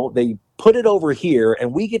put it over here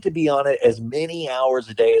and we get to be on it as many hours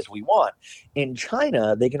a day as we want. In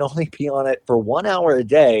China, they can only be on it for 1 hour a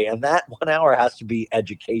day, and that 1 hour has to be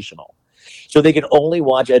educational. So they can only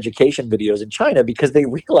watch education videos in China because they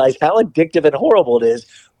realize how addictive and horrible it is.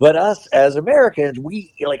 But us as Americans,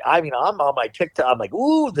 I'm on my TikTok. I'm like,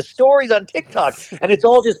 ooh, the stories on TikTok, and it's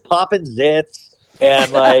all just popping zits.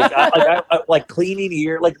 And I'm like cleaning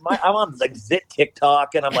ear, I'm on like zit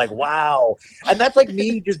TikTok, and I'm like, wow. And that's like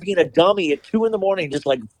me just being a dummy at 2 a.m, just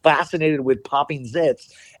like fascinated with popping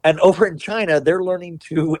zits. And over in China, they're learning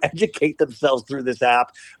to educate themselves through this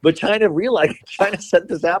app. But China sent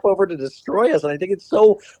this app over to destroy us. And I think it's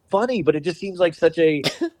so funny, but it just seems like such a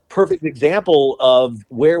perfect example of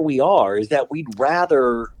where we are, is that we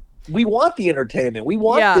want the entertainment. We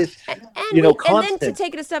want this, constant. And then to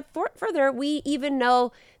take it a step further, we even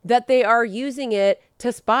know that they are using it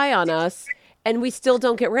to spy on us, and we still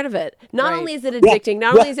don't get rid of it. Not only is it addicting,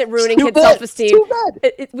 not only is it ruining kids' self-esteem,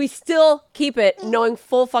 we still keep it knowing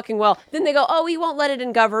full fucking well. Then they go, oh, we won't let it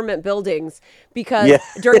in government buildings because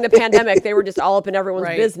during the pandemic, they were just all up in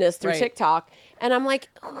everyone's business through TikTok. And I'm like,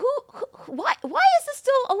 why is this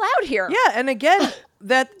still allowed here? Yeah, and again,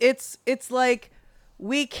 that it's like,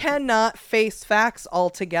 we cannot face facts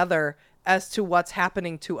altogether as to what's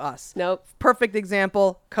happening to us. Nope. Perfect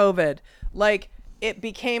example, COVID. Like, it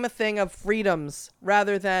became a thing of freedoms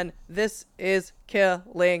rather than this is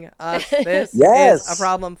killing us. This is a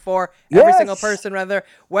problem for every single person,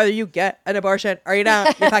 whether you get an abortion or you don't.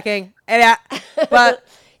 You fucking idiot. But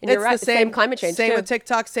And it's you're right, the same climate change Same too. with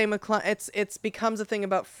TikTok. Same with it's becomes a thing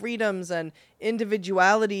about freedoms and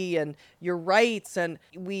individuality and your rights. And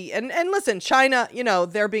listen, China,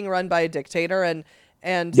 they're being run by a dictator, and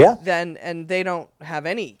they don't have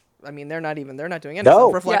any. I mean, they're not doing any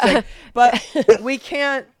self-reflecting. Yeah. But we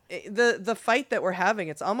can't. The fight that we're having,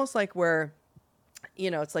 it's almost like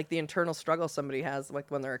it's like the internal struggle somebody has like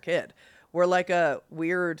when they're a kid. We're like a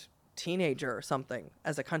weird teenager or something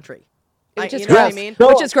as a country. Which is you know what I gross. mean? No,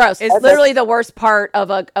 Which is gross. It's It's- literally the worst part of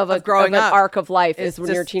growing an up. arc of life It's is when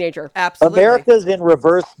you're a just- teenager. Absolutely. America's in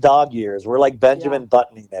reverse dog years. We're like Benjamin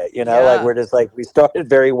Buttoning it, you know, like Yeah. we're just like, we started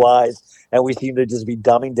very wise and we seem to just be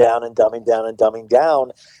dumbing down and dumbing down and dumbing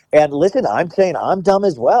down. And listen, I'm saying I'm dumb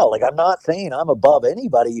as well. Like, I'm not saying I'm above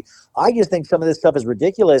anybody. I just think some of this stuff is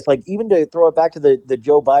ridiculous. Like, even to throw it back to the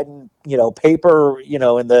Joe Biden, you know, paper, you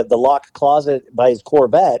know, in the locked closet by his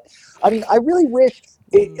Corvette. I mean, I really wish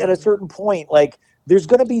at a certain point, like, there's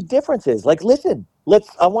going to be differences. Like, listen,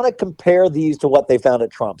 I want to compare these to what they found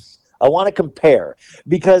at Trump's. I want to compare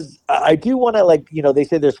because I do want to, like, you know, they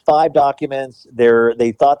say there's 5 documents there.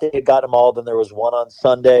 They thought they had got them all. Then there was one on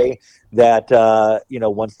Sunday that, you know,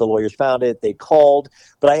 once the lawyers found it, they called.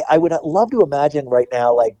 But I would love to imagine right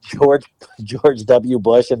now, like George W.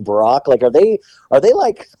 Bush and Barack, like, are they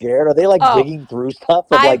like scared? Are they like digging through stuff?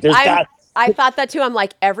 Of, like, I thought that too. I'm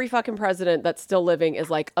like, every fucking president that's still living is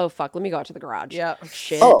like, oh fuck, let me go out to the garage. Yeah.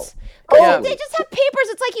 Shit. Oh. Yeah. They just have papers.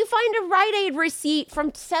 It's like you find a Rite Aid receipt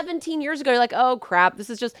from 17 years ago. You're like, oh crap, this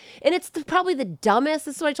is just, and it's probably the dumbest.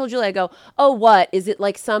 This is what I told Julie. I go, oh what? Is it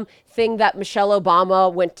like some thing that Michelle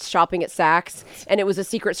Obama went shopping at Saks and it was a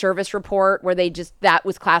Secret Service report where that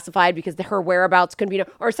was classified because her whereabouts couldn't be,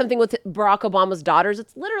 or something with Barack Obama's daughters.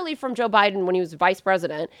 It's literally from Joe Biden when he was vice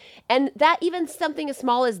president. And that even something as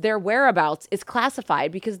small as their whereabouts is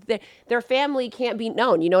classified because their family can't be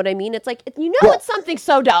known. You know what I mean? It's like, you know, it's something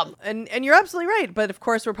so dumb. And you're absolutely right. But of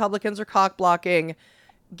course, Republicans are cock blocking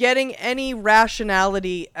getting any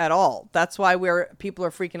rationality at all. That's why people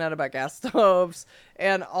are freaking out about gas stoves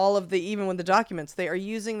and all of even with the documents. They are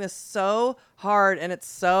using this so hard and it's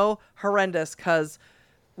so horrendous because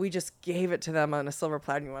we just gave it to them on a silver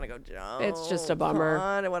platter. You want to go, Joe? It's just a bummer.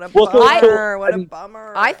 What a Well, so- bummer. What a I mean,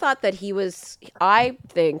 bummer. I think that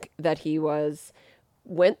he was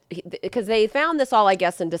because they found this all, I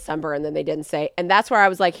guess, in December, and then they didn't say, and that's where I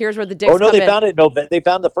was like, here's where the dicks Oh no, come they in. found it. They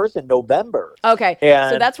found the first in November. Okay,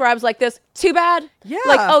 And- so that's where I was like, this too bad. Yeah.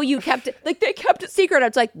 Like, oh, you kept it. Like they kept it secret. I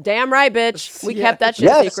was like, damn right, bitch. We Yeah. kept that shit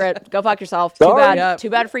Yes. secret. Go fuck yourself. Sorry. Too bad. Yeah. Too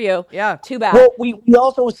bad for you. Yeah. Too bad. Well, we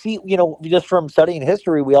also see, you know, just from studying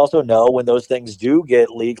history, we also know when those things do get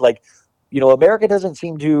leaked, like, you know, America doesn't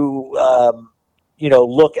seem to, you know,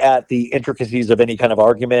 look at the intricacies of any kind of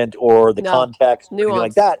argument or the No. context, or anything Nuance.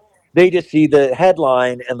 like that. They just see the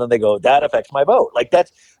headline and then they go, that affects my vote. Like and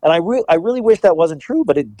I really wish that wasn't true,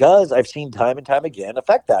 but it does. I've seen time and time again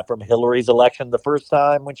affect that, from Hillary's election the first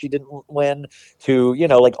time when she didn't win to, you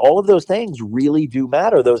know, like all of those things really do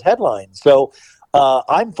matter, those headlines. So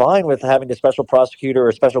I'm fine with having a special prosecutor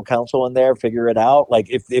or special counsel in there figure it out. Like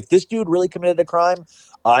if this dude really committed a crime,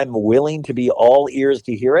 I'm willing to be all ears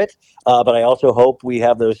to hear it. But I also hope we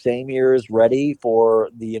have those same ears ready for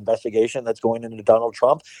the investigation that's going into Donald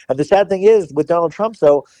Trump. And the sad thing is with Donald Trump,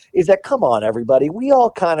 though, is that, come on, everybody, we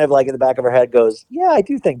all kind of like in the back of our head goes, yeah, I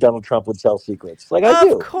do think Donald Trump would sell secrets. Like I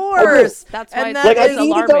do. Of course. That's why And it's that Like I is need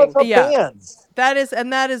alarming. Donald Trump Yeah. fans.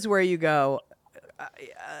 that is where you go.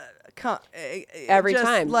 Every just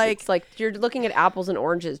time. It's like you're looking at apples and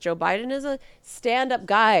oranges. Joe Biden is a stand-up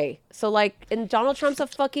guy. So like, and Donald Trump's a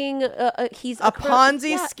fucking, he's a cri- Ponzi yeah,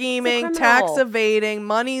 he's a scheming, criminal. tax evading,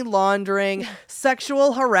 money laundering,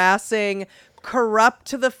 sexual harassing, corrupt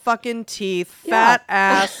to the fucking teeth, fat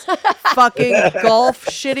ass, fucking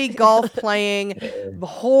shitty golf playing,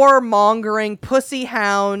 whore mongering, pussy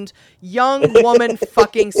hound, young woman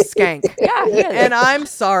fucking skank. Yeah, he is. And I'm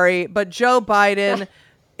sorry, but Joe Biden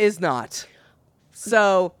is not.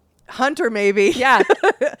 So Hunter maybe. Yeah.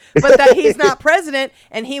 But that he's not president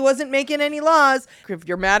and he wasn't making any laws. If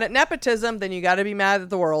you're mad at nepotism, then you got to be mad at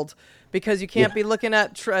the world, because you can't be looking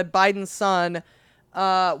at Biden's son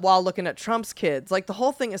while looking at Trump's kids. Like, the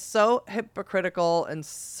whole thing is so hypocritical and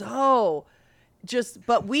so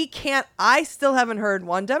but we can't. I still haven't heard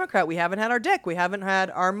one Democrat. We haven't had our dick. We haven't had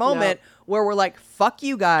our moment where we're like, fuck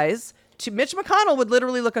you guys. Mitch McConnell would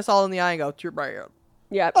literally look us all in the eye and go, "You're right."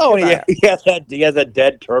 Yeah. Oh, yeah. He has a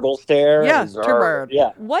dead turtle stare. Yeah, He's Turbo. Yeah.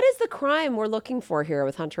 What is the crime we're looking for here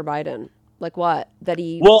with Hunter Biden? Like what? That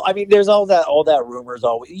he... Well, I mean, there's all that rumors.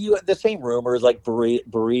 The same rumors, like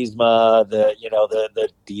Burisma, the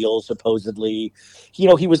deal supposedly. You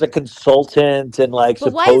know, he was a consultant and like.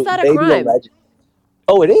 But why is that a maybe crime?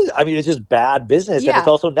 Oh, it is. I mean, it's just bad business, Yeah. and it's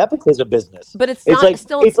also nepotism business. But it's not-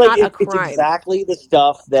 still it's not a It's crime. exactly the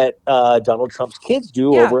stuff that Donald Trump's kids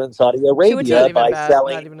do Yeah. over in Saudi Not Arabia even by bad,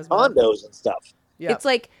 selling not even as bad. condos and stuff. Yeah. It's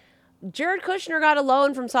like Jared Kushner got a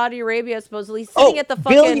loan from Saudi Arabia, supposedly sitting at the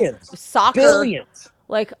fucking billions. soccer. Billions.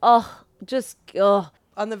 Like,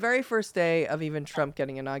 on the very first day of even Trump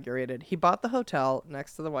getting inaugurated, he bought the hotel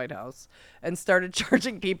next to the White House and started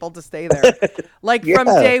charging people to stay there, like from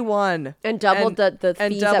day one, and doubled the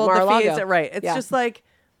fees at Mar-a-Lago. Right? It's just like,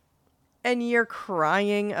 and you're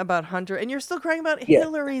crying about Hunter, and you're still crying about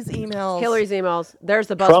Hillary's emails. Hillary's emails. There's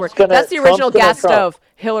the buzzword. That's the original gas stove.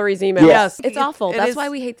 Hillary's emails. Yes, it's awful. That's why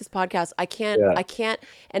we hate this podcast. I can't.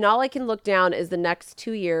 And all I can look down is the next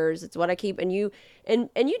 2 years. It's what I keep. And you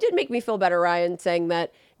did make me feel better, Ryan, saying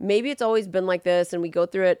that maybe it's always been like this, and we go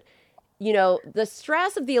through it. You know, the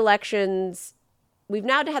stress of the elections. We've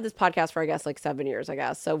now had this podcast for, I guess, like 7 years, I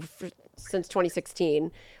guess. So since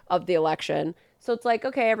 2016 of the election. So it's like,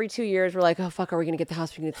 okay, every 2 years, we're like, oh, fuck, are we going to get the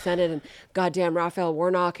House? Are we going to get the Senate? And goddamn Raphael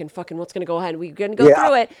Warnock and fucking what's going to go ahead? We're going to go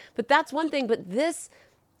through it. But that's one thing. But this,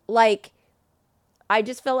 like, I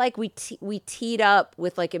just felt like we teed up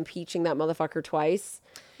with, like, impeaching that motherfucker twice.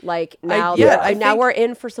 Like, now, now we're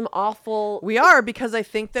in for some awful... We are, because I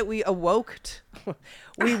think that we awoke.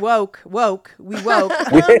 We woke. Oh,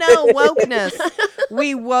 no, wokeness.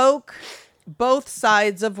 We woke both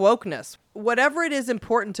sides of wokeness. Whatever it is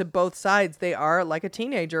important to both sides, they are like a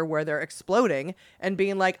teenager where they're exploding and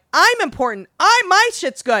being like, I'm important. My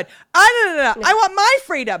shit's good. I want my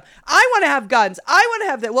freedom. I want to have guns. I want to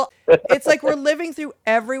have that. Well, it's like we're living through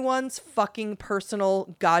everyone's fucking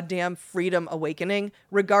personal goddamn freedom awakening,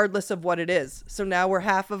 regardless of what it is. So now we're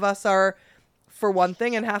half of us are for one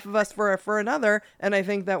thing and half of us for another. And I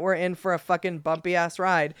think that we're in for a fucking bumpy ass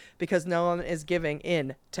ride because no one is giving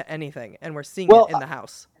in to anything. And we're seeing it in the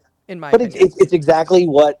House. But it's exactly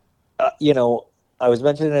what, I was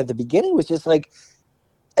mentioning at the beginning, was just like,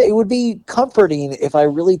 it would be comforting if I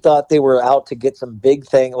really thought they were out to get some big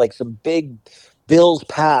thing, like some big bills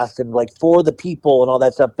passed and like for the people and all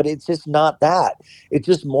that stuff. But it's just not that. It's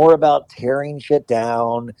just more about tearing shit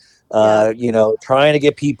down, trying to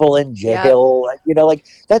get people in jail. Like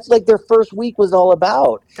that's like their first week was all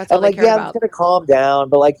about. That's all they care about. I'm going to calm down.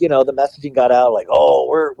 But like, the messaging got out like, oh,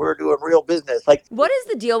 we're doing real business. Like, what is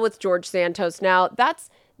the deal with George Santos now? That's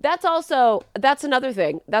another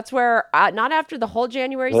thing. That's where not after the whole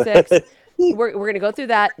January 6th, we're going to go through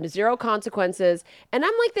that, zero consequences. And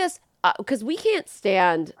I'm like this, because we can't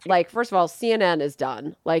stand, like, first of all, CNN is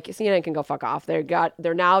done. Like, CNN can go fuck off. They're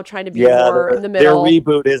now trying to be more in the middle. Their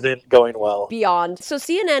reboot isn't going well. Beyond. So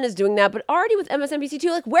CNN is doing that, but already with MSNBC too,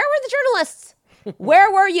 like, where were the journalists?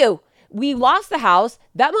 Where were you? We lost the House.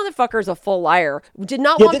 That motherfucker is a full liar. Did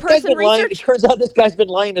not one person research. It turns out this guy's been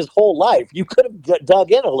lying his whole life. You could have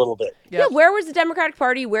dug in a little bit. Yeah, where was the Democratic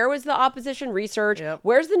Party? Where was the opposition research? Yep.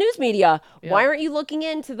 Where's the news media? Yep. Why aren't you looking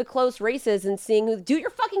into the close races and seeing who? Do your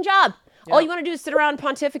fucking job. Yep. All you want to do is sit around and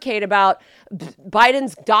pontificate about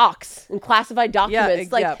Biden's docs and classified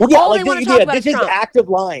documents. They want to talk about this is Trump. Active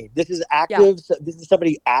lying. This is active. Yeah. This is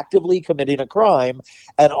somebody actively committing a crime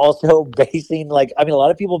and also basing, like, I mean, a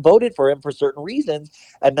lot of people voted for him for certain reasons,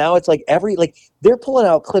 and now it's like they're pulling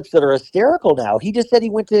out clips that are hysterical now. He just said he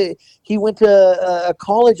went to a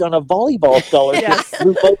college on a volleyball scholarship.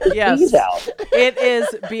 Yes. Out. It is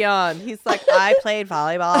beyond. He's like, I played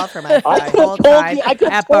volleyball for my whole time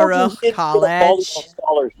at Baruch College.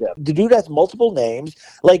 The dude has multiple names.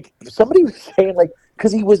 Like, somebody was saying, like,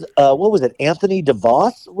 because he was, what was it? Anthony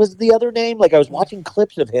DeVos was the other name. Like, I was watching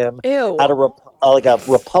clips of him at a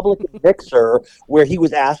Republican mixer where he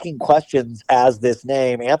was asking questions as this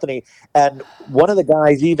name, Anthony. And one of the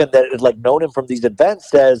guys even that had, like, known him from these events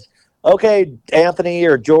says, okay, Anthony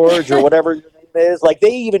or George or whatever your name is. Like,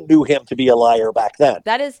 they even knew him to be a liar back then.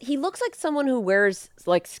 He looks like someone who wears,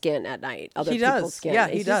 like, skin at night. Other people's skin. Yeah,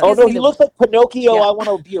 he does. Oh, no, he looks like Pinocchio. Yeah. I want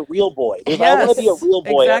to be a real boy. I want to be a real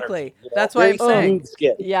boy. Exactly. That's why I'm saying.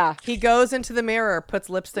 Skin. Yeah. He goes into the mirror, puts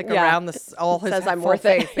lipstick around all his says, I'm full worth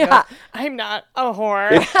face. it. Yeah. Goes, I'm not a whore.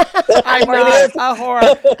 I'm not a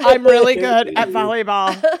whore. I'm really good at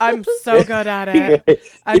volleyball. I'm so good at it.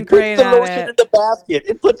 I'm great at it. It puts the lotion in the basket.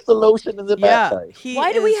 It puts the lotion in the basket.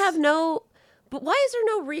 Why do we have no... But why is there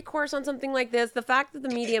no recourse on something like this? The fact that the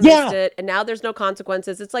media missed it and now there's no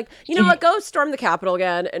consequences. It's like, you know what? Go storm the Capitol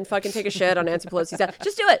again and fucking take a shit on Nancy Pelosi's head.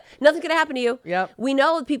 Just do it. Nothing's going to happen to you. Yep. We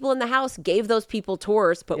know the people in the House gave those people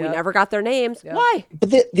tours, but we never got their names. Yep. Why?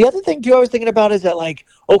 But the other thing, too, I was thinking about is that, like,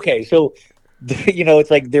 okay, so, it's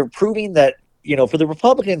like they're proving that, for the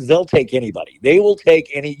Republicans, they'll take anybody. They will take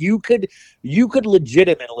any. You could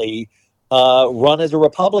legitimately run as a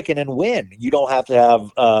Republican and win. You don't have to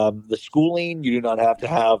have the schooling. You do not have to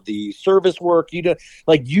have the service work. You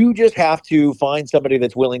just have to find somebody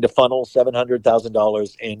that's willing to funnel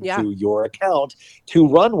 $700,000 into your account to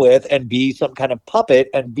run with and be some kind of puppet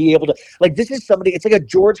and be able to, like, this is somebody, it's like a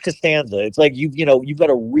George Costanza. It's like, you've got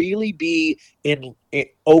to really be in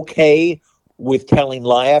okay with telling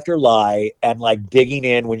lie after lie and like digging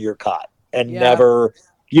in when you're caught and Yeah. never,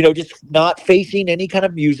 just not facing any kind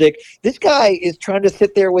of music. This guy is trying to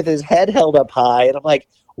sit there with his head held up high. And I'm like,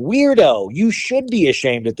 weirdo, you should be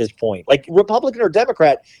ashamed at this point. Like Republican or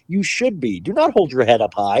Democrat, you should be. Do not hold your head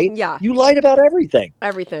up high. Yeah. You lied about everything.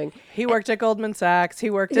 Everything. He worked at Goldman Sachs.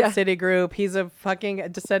 He worked Yeah. at Citigroup. He's a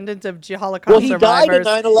fucking descendant of Holocaust Well, he died in survivors.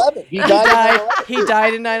 9/11. He died in He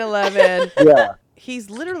died in 9/11. 9/11. Yeah.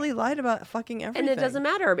 He's literally lied about fucking everything. And it doesn't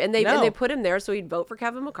matter. And they put him there so he'd vote for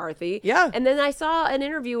Kevin McCarthy. Yeah. And then I saw an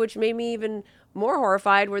interview which made me even more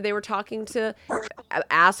horrified where they were talking to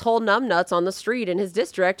asshole numbnuts on the street in his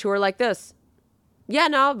district who are like this. Yeah,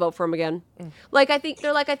 no, I'll vote for him again. Like I think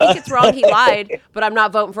it's wrong he lied, but I'm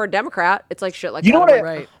not voting for a Democrat. It's like shit like You know that. what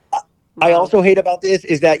Right. I also hate about this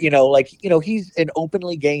is that, he's an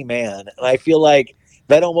openly gay man. And I feel like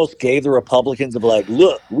that almost gave the Republicans of like,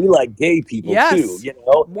 look, we like gay people Yes. too,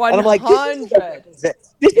 And I'm like,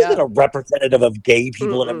 this isn't a representative of gay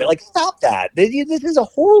people in America. Like, stop that. This is a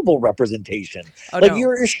horrible representation. Oh, like,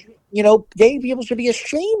 no. gay people should be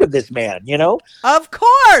ashamed of this man, Of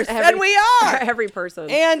course, and Every- we are. Every person.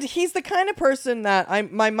 And he's the kind of person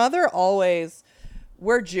that my mother always,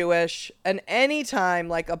 we're Jewish, and anytime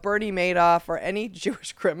like a Bernie Madoff or any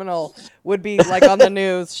Jewish criminal would be like on the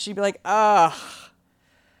news, she'd be like, oh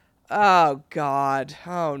God,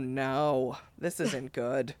 oh no, this isn't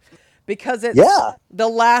good. Because it's the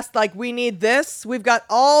last, like, we need this. We've got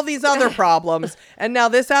all these other problems. And now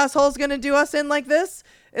this asshole's going to do us in like this.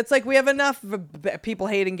 It's like we have enough people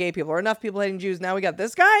hating gay people or enough people hating Jews. Now we got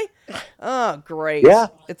this guy. Oh, great. Yeah.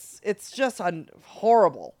 It's just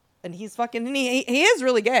horrible. And he's fucking, and he is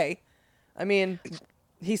really gay. I mean,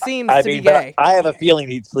 he seems to be gay. I have a feeling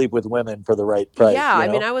he'd sleep with women for the right price. Yeah, I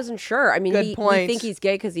mean, I wasn't sure. I mean, Good we point. think he's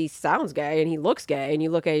gay because he sounds gay and he looks gay, and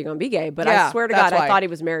you look at you're gonna be gay. But Yeah, I swear to that's God, why. I thought he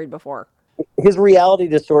was married before. His reality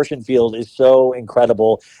distortion field is so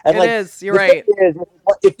incredible. And It is, you're the thing right. is,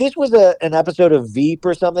 if this was an episode of Veep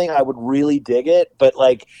or something, I would really dig it. But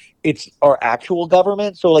like, it's our actual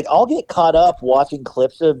government. So like, I'll get caught up watching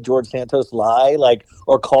clips of George Santos lie, like,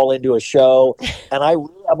 or call into a show. And I'm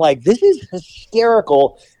like, this is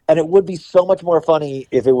hysterical. And it would be so much more funny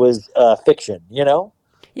if it was fiction,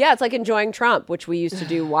 Yeah, it's like enjoying Trump, which we used to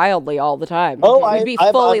do wildly all the time. Oh, We'd be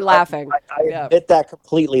fully laughing. I admit that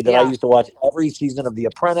completely. That I Yeah. used to watch every season of The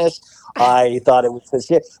Apprentice. I thought it was the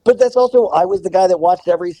shit. But that's also, I was the guy that watched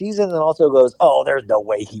every season and also goes, "Oh, there's no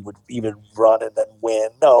way he would even run and then win."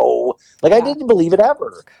 No, like I didn't believe it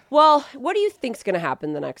ever. Well, what do you think's going to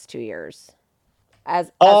happen the next 2 years? As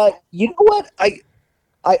You know what?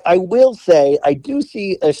 I will say I do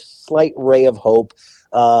see a slight ray of hope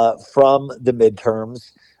from the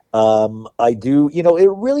midterms. I do, it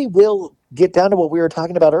really will get down to what we were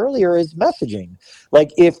talking about earlier is messaging.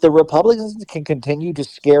 Like if the Republicans can continue to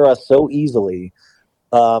scare us so easily,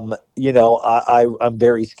 I'm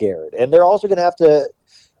very scared. And they're also going to have to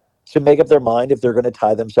make up their mind if they're going to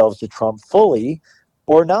tie themselves to Trump fully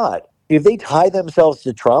or not. If they tie themselves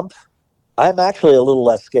to Trump, I'm actually a little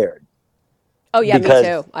less scared. oh yeah, because, me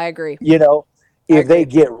too. I agree.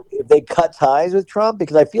 If they cut ties with Trump,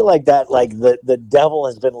 because I feel like that, like the devil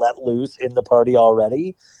has been let loose in the party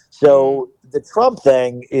already. So the Trump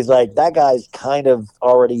thing is like that guy's kind of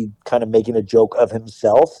already kind of making a joke of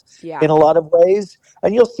himself Yeah. in a lot of ways.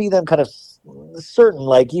 And you'll see them kind of certain,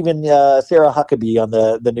 like even Sarah Huckabee on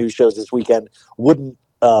the news shows this weekend wouldn't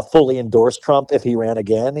fully endorse Trump if he ran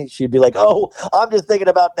again. She'd be like, "Oh, I'm just thinking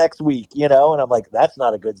about next week," And I'm like, that's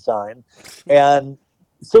not a good sign. And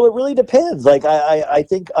so it really depends. Like I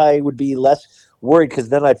think I would be less worried because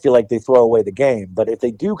then I feel like they throw away the game. But if they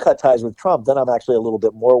do cut ties with Trump, then I'm actually a little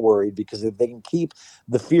bit more worried because if they can keep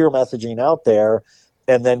the fear messaging out there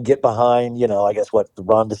and then get behind, I guess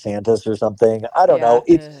Ron DeSantis or something. I don't know.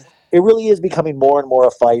 It really is becoming more and more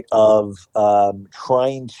a fight of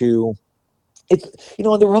trying to. It's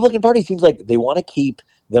and the Republican Party seems like they want to keep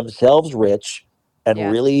themselves rich and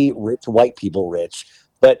really rich white people rich.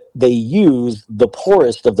 But they use the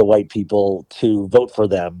poorest of the white people to vote for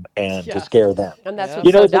them and to scare them. And that's what's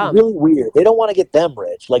it's dumb. really weird. They don't want to get them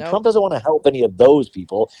rich. Like Nope. Trump doesn't want to help any of those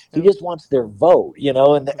people. He just wants their vote,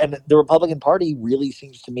 and the Republican Party really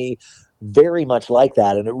seems to me very much like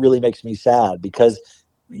that. And it really makes me sad because,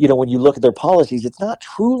 when you look at their policies, it's not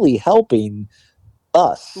truly helping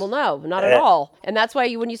us. Well, no, not at all. And that's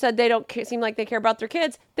why when you said they don't seem like they care about their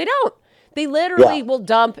kids, they don't. They literally will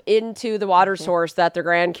dump into the water source that their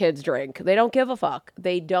grandkids drink. They don't give a fuck.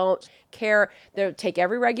 They don't care. They'll take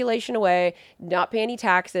every regulation away, not pay any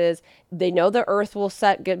taxes. They know the earth will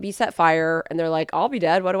be set fire, and they're like, "I'll be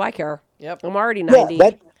dead. What do I care? Yep. I'm already 90."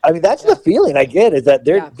 I mean, that's the feeling I get, is that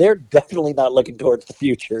Yeah. they're definitely not looking towards the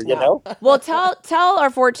future, you know? Well, tell our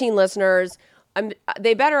 14 listeners,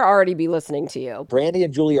 they better already be listening to you. Brandy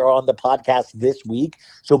and Julie are on the podcast this week,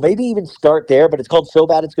 so maybe even start there. But it's called So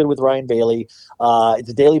Bad It's Good with Ryan Bailey. It's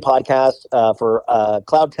a daily podcast for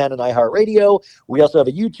Cloud 10 and iHeartRadio. We also have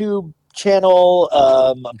a YouTube channel,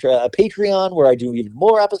 a Patreon where I do even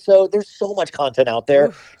more episodes. There's so much content out there.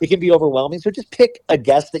 Oof. It can be overwhelming. So just pick a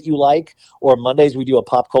guest that you like, or Mondays we do a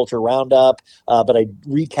pop culture roundup, but I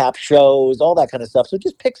recap shows, all that kind of stuff. So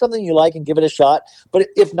just pick something you like and give it a shot. But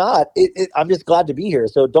if not, I'm just glad to be here.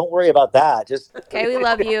 So don't worry about that. Just Okay, we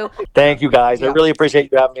love you. thank you guys. Yeah. I really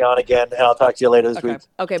appreciate you having me on again, and I'll talk to you later this week.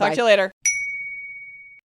 Okay, Talk bye. to you later.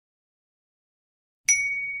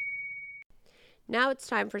 Now it's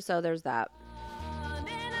time for So There's That.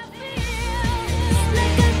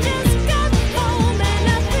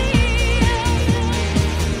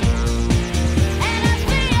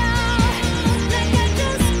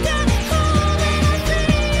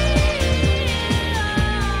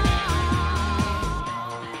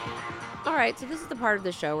 All right, so this is the part of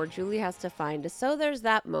the show where Julie has to find a So There's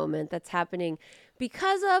That moment that's happening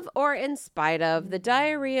because of or in spite of the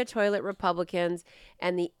diarrhea toilet Republicans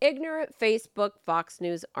and the ignorant Facebook Fox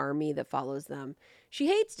News army that follows them. She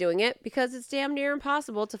hates doing it because it's damn near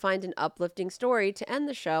impossible to find an uplifting story to end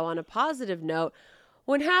the show on a positive note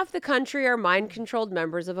when half the country are mind-controlled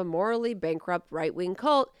members of a morally bankrupt right-wing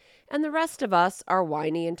cult and the rest of us are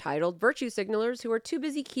whiny, entitled virtue signalers who are too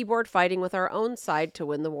busy keyboard fighting with our own side to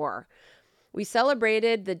win the war. We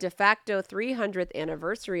celebrated the de facto 300th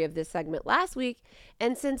anniversary of this segment last week,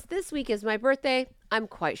 and since this week is my birthday, I'm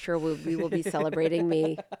quite sure we will be celebrating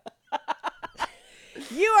me.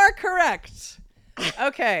 You are correct.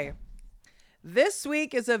 Okay. This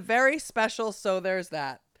week is a very special So There's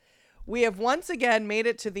That. We have once again made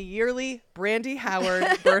it to the yearly Brandy Howard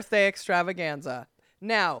birthday extravaganza.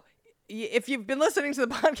 Now, if you've been listening to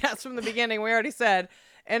the podcast from the beginning, we already said,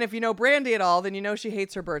 and if you know Brandy at all, then you know she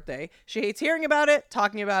hates her birthday. She hates hearing about it,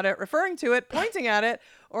 talking about it, referring to it, pointing at it,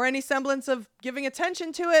 or any semblance of giving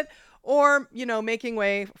attention to it, or, making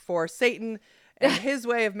way for Satan and his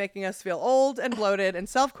way of making us feel old and bloated and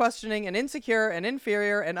self-questioning and insecure and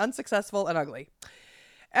inferior and unsuccessful and ugly.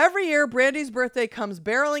 Every year, Brandy's birthday comes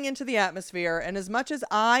barreling into the atmosphere, and as much as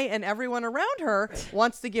I and everyone around her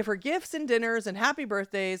wants to give her gifts and dinners and happy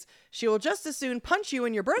birthdays, she will just as soon punch you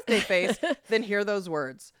in your birthday face than hear those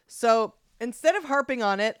words. So instead of harping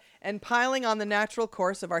on it and piling on the natural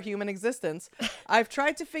course of our human existence, I've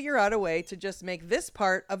tried to figure out a way to just make this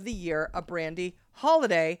part of the year a Brandy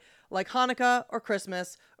holiday, like Hanukkah or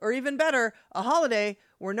Christmas, or even better, a holiday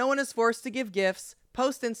where no one is forced to give gifts,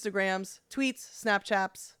 post Instagrams, tweets,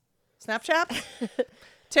 Snapchats,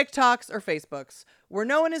 TikToks, or Facebooks, where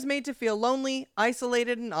no one is made to feel lonely,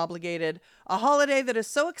 isolated, and obligated. A holiday that is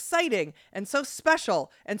so exciting and so special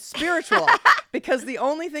and spiritual because the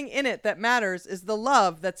only thing in it that matters is the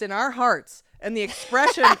love that's in our hearts and the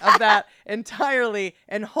expression of that entirely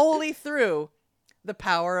and wholly through the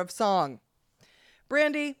power of song.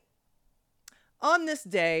 Brandy, on this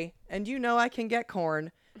day, and you know I can get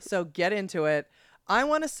corn, so get into it, I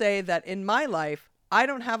want to say that in my life, I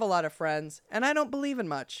don't have a lot of friends, and I don't believe in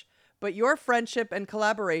much. But your friendship and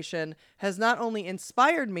collaboration has not only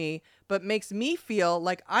inspired me, but makes me feel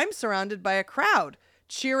like I'm surrounded by a crowd,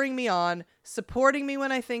 cheering me on, supporting me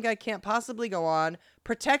when I think I can't possibly go on,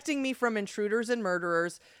 protecting me from intruders and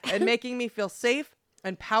murderers, and making me feel safe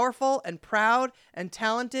and powerful and proud and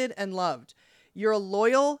talented and loved. You're a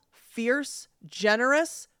loyal, fierce,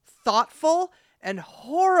 generous, thoughtful, and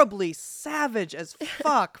horribly savage as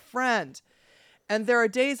fuck friend. And there are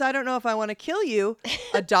days I don't know if I want to kill you,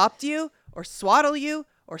 adopt you, or swaddle you,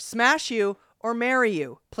 or smash you, or marry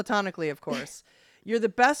you. Platonically, of course. You're the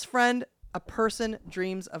best friend a person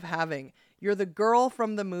dreams of having. You're the girl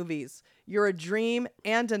from the movies. You're a dream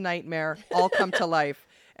and a nightmare all come to life.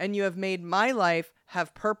 And you have made my life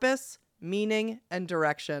have purpose, meaning, and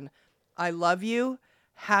direction. I love you.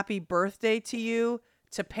 Happy birthday to you,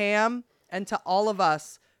 to Pam, and to all of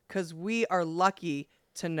us, because we are lucky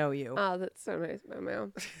to know you. Oh, that's so nice, my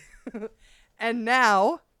mom. And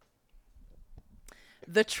now,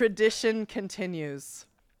 the tradition continues.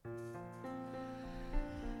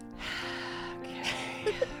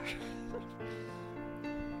 Okay.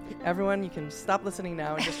 Everyone, you can stop listening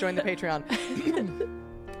now and just join the Patreon.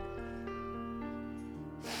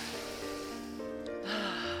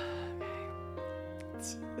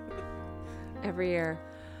 Every year.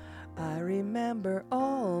 I remember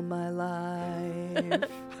all my life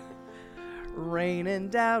raining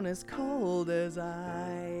down as cold as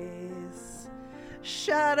ice.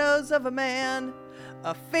 Shadows of a man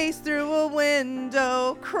A face through a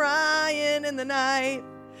window, crying in the night.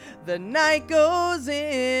 The night goes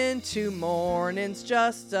into morning's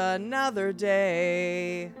just another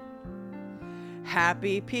day.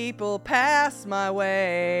 Happy people pass my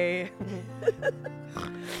way.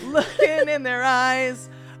 Looking in their eyes,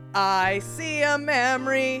 I see a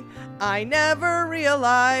memory. I never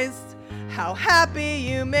realized how happy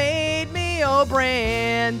you made me, oh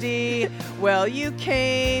Brandy. Well, you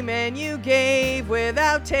came and you gave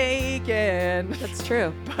without taking. That's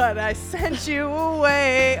true. But I sent you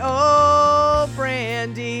away, oh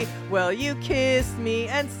Brandy. Well, you kissed me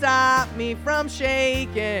and stopped me from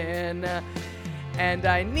shaking. And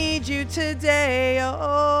I need you today,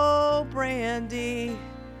 oh Brandy.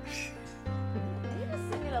 I need to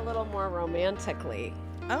sing it a little more romantically.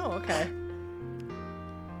 Oh, okay.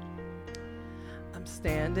 I'm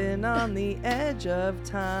standing on the edge of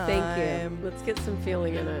time. Thank you. Let's get some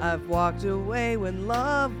feeling in it. I've walked away when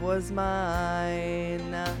love was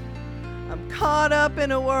mine. I'm caught up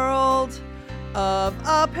in a world of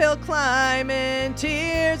uphill climbing.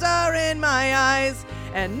 Tears are in my eyes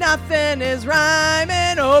and nothing is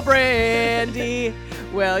rhyming. Oh, Brandy.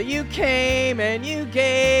 Well, you came and you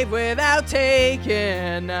gave without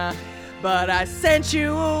taking. But I sent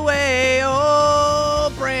you away,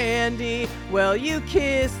 oh Brandy. Well, you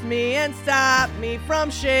kissed me and stopped me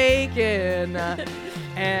from shaking.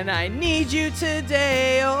 And I need you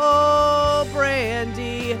today, oh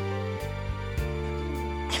Brandy.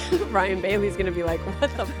 Ryan Bailey's gonna be like,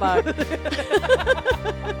 what the fuck?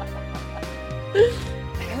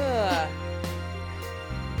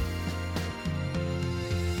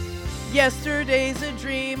 Yesterday's a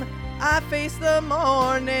dream. I face the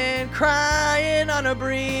morning, crying on a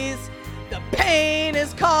breeze. The pain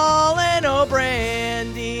is calling, oh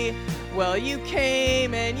Brandy. Well, you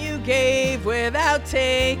came and you gave without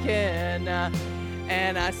taking.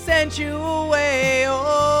 And I sent you away,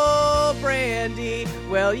 oh Brandy.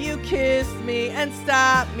 Well, you kissed me and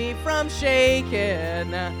stopped me from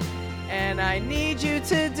shaking. And I need you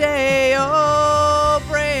today, oh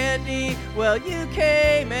Brandy. Well, you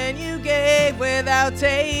came and you gave without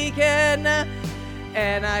taking.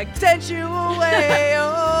 And I sent you away,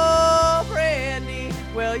 oh Brandy.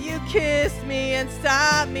 Well, you kissed me and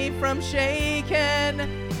stopped me from shaking.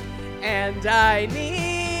 And I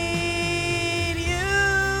need you.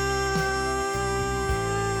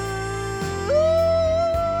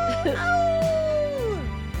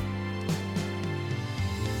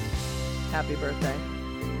 Happy birthday.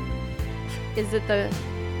 Is it the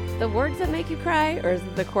words that make you cry, or is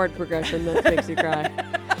it the chord progression that makes you cry?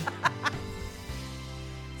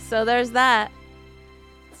 So there's that.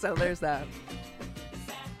 So there's that.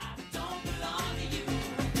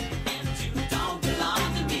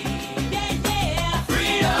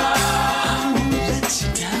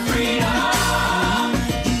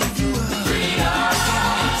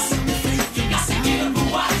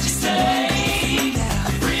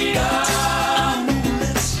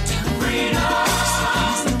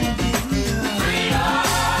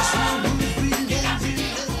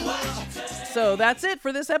 So that's it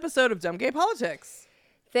for this episode of Dumb Gay Politics.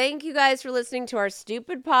 Thank you guys for listening to our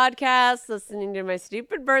stupid podcast, listening to my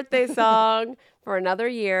stupid birthday song for another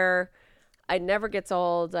year. It never gets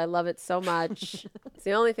old. I love it so much. It's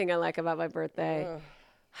the only thing I like about my birthday.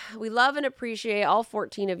 We love and appreciate all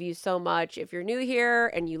 14 of you so much. If you're new here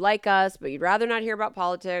and you like us, but you'd rather not hear about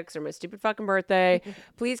politics or my stupid fucking birthday,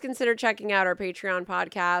 please consider checking out our Patreon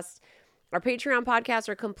podcast. Our Patreon podcasts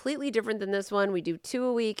are completely different than this one. We do 2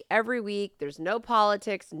 a week, every week. There's no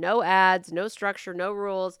politics, no ads, no structure, no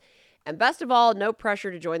rules. And best of all, no pressure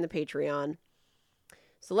to join the Patreon.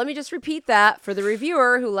 So let me just repeat that for the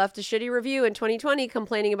reviewer who left a shitty review in 2020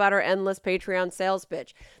 complaining about our endless Patreon sales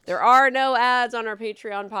pitch. There are no ads on our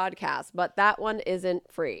Patreon podcast, but that one isn't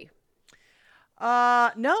free.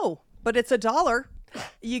 No, but it's $1.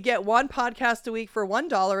 You get 1 podcast a week for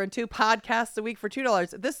 $1 and 2 podcasts a week for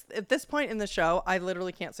 $2. At this point in the show, I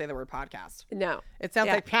literally can't say the word podcast. No. It sounds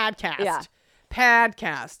like podcast. Yeah.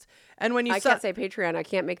 Podcast. And when you can't say Patreon, I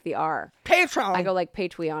can't make the R. Patreon. I go like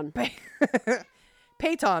Patreon.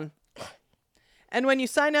 Payton. And when you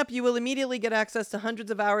sign up, you will immediately get access to hundreds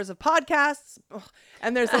of hours of podcasts.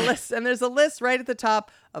 And there's a list. And there's a list right at the top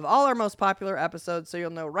of all our most popular episodes, so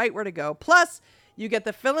you'll know right where to go. Plus, you get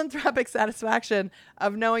the philanthropic satisfaction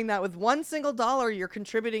of knowing that with $1 single you're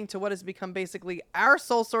contributing to what has become basically our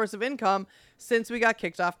sole source of income since we got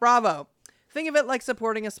kicked off Bravo. Think of it like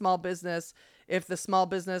supporting a small business if the small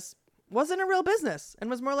business wasn't a real business and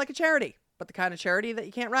was more like a charity, but the kind of charity that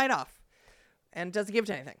you can't write off and doesn't give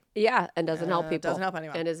to anything. Yeah, and doesn't help people. Doesn't help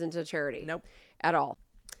anyone. And isn't a charity. Nope. At all.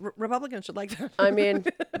 Republicans should like that. I mean,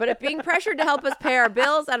 but if being pressured to help us pay our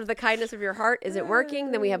bills out of the kindness of your heart isn't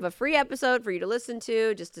working, then we have a free episode for you to listen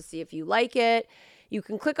to just to see if you like it. You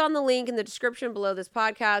can click on the link in the description below this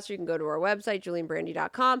podcast, or you can go to our website,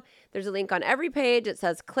 julianbrandy.com. There's a link on every page. It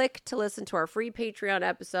says click to listen to our free Patreon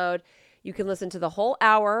episode. You can listen to the whole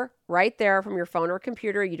hour right there from your phone or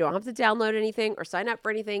computer. You don't have to download anything or sign up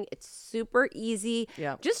for anything. It's super easy.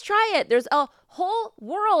 Yeah. Just try it. There's a whole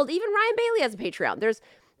world. Even Ryan Bailey has a Patreon.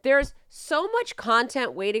 There's so much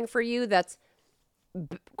content waiting for you that's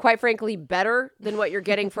quite frankly better than what you're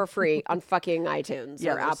getting for free on fucking iTunes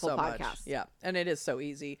or there's Apple so much. Podcasts. Yeah, and it is so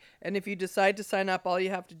easy. And if you decide to sign up, all you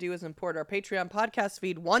have to do is import our Patreon podcast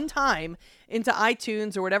feed one time into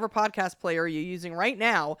iTunes or whatever podcast player you're using right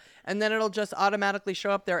now, and then it'll just automatically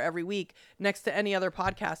show up there every week next to any other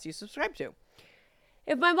podcast you subscribe to.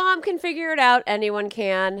 If my mom can figure it out, anyone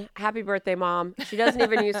can. Happy birthday, Mom. She doesn't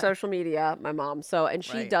even use social media, my mom. So, and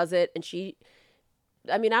she Right. does it, and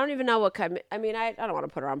I mean, I don't even know what kind. I mean, I don't want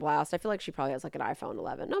to put her on blast. I feel like she probably has like an iPhone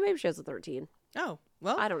 11. No, maybe she has a 13. Oh,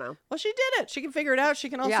 well. I don't know. Well, she did it. She can figure it out. She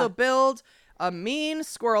can also Yeah. build a mean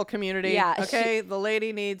squirrel community. Yeah, Okay, the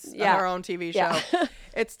lady needs Yeah. her own TV show. Yeah.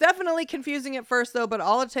 It's definitely confusing at first, though, but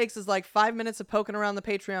all it takes is like 5 minutes of poking around the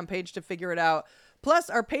Patreon page to figure it out. Plus,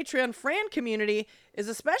 our Patreon Fran community is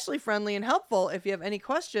especially friendly and helpful if you have any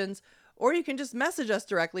questions, or you can just message us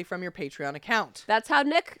directly from your Patreon account. That's how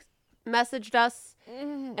Nick messaged us.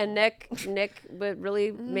 And Nick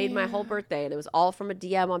really made my whole birthday, and it was all from a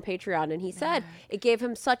DM on Patreon. And he said it gave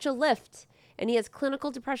him such a lift, and he has clinical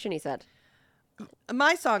depression. He said,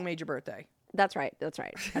 My song made your birthday, "That's right.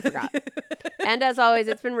 I forgot." And as always,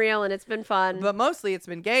 it's been real and it's been fun. but mostly it's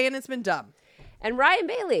been gay and it's been dumb. And Ryan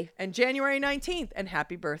Bailey, And January 19th, and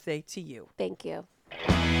happy birthday to you. thank you.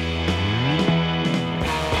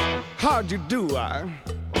 How'd you do? I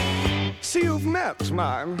see you've met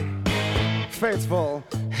my faithful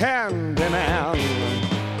handyman.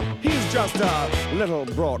 He's just a little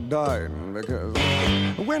brought down because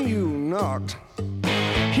when you knocked,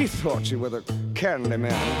 he thought you were the candy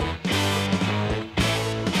man.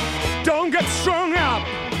 Don't get strung up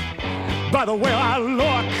by the way I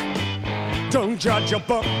look. Don't judge a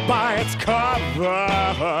book by its cover.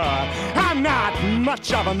 I'm not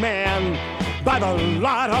much of a man by the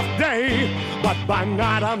light of day, but by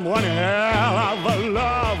night I'm one hell of a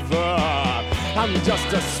lover. I'm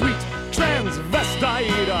just a sweet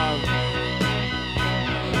transvestite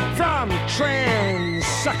from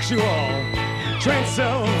transsexual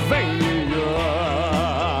Transylvania.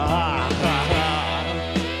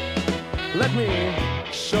 Let me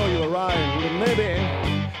show you a rhyme and maybe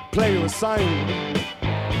play you a sign.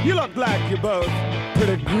 You look like you're both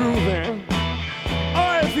pretty groovy.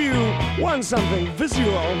 Or if you want something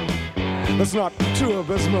visual that's not too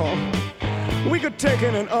abysmal, we could take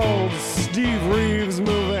in an old Steve Reeves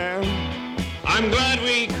movie. I'm glad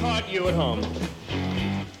we caught you at home.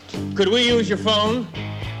 Could we use your phone?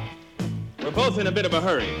 We're both in a bit of a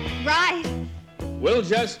hurry. Right. We'll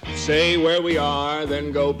just say where we are,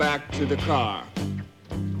 then go back to the car.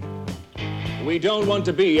 We don't want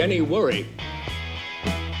to be any worry.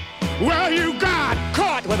 Well, you got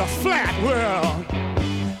caught with a flat world.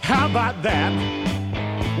 How about that?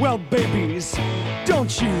 Well, babies,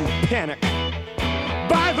 don't you panic.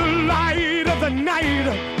 By the light of the night,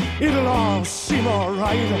 it'll all seem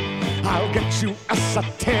alright. I'll get you a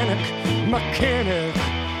satanic mechanic.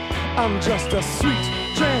 I'm just a sweet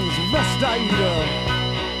transvestite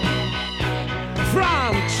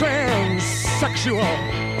from transsexual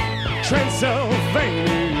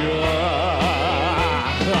Transylvania.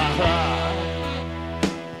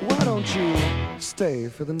 Why don't you stay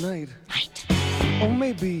for the night? Or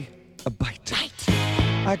maybe a bite.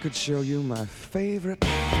 I could show you my favorite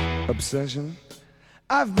obsession.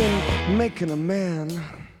 I've been making a man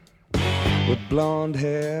with blonde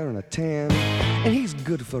hair and a tan, and he's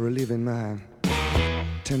good for relieving my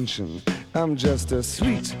tension. I'm just a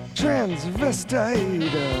sweet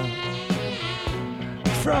transvestite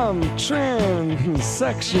from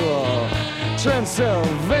transsexual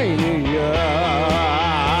Transylvania.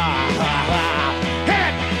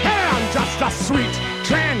 Hey, I'm just a sweet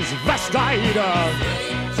transvestite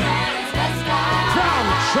from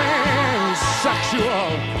transsexual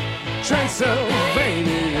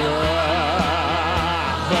Transylvania.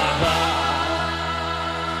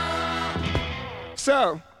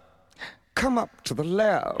 So, come up to the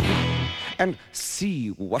lab and see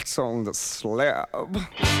what's on the slab.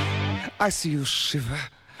 I see you shiver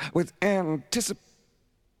with anticipation.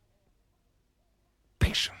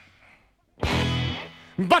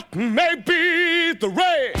 But maybe the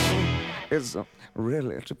rain is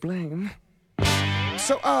really to blame.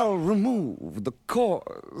 So I'll remove the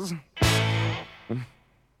cause.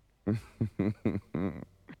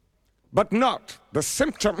 But not the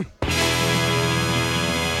symptom.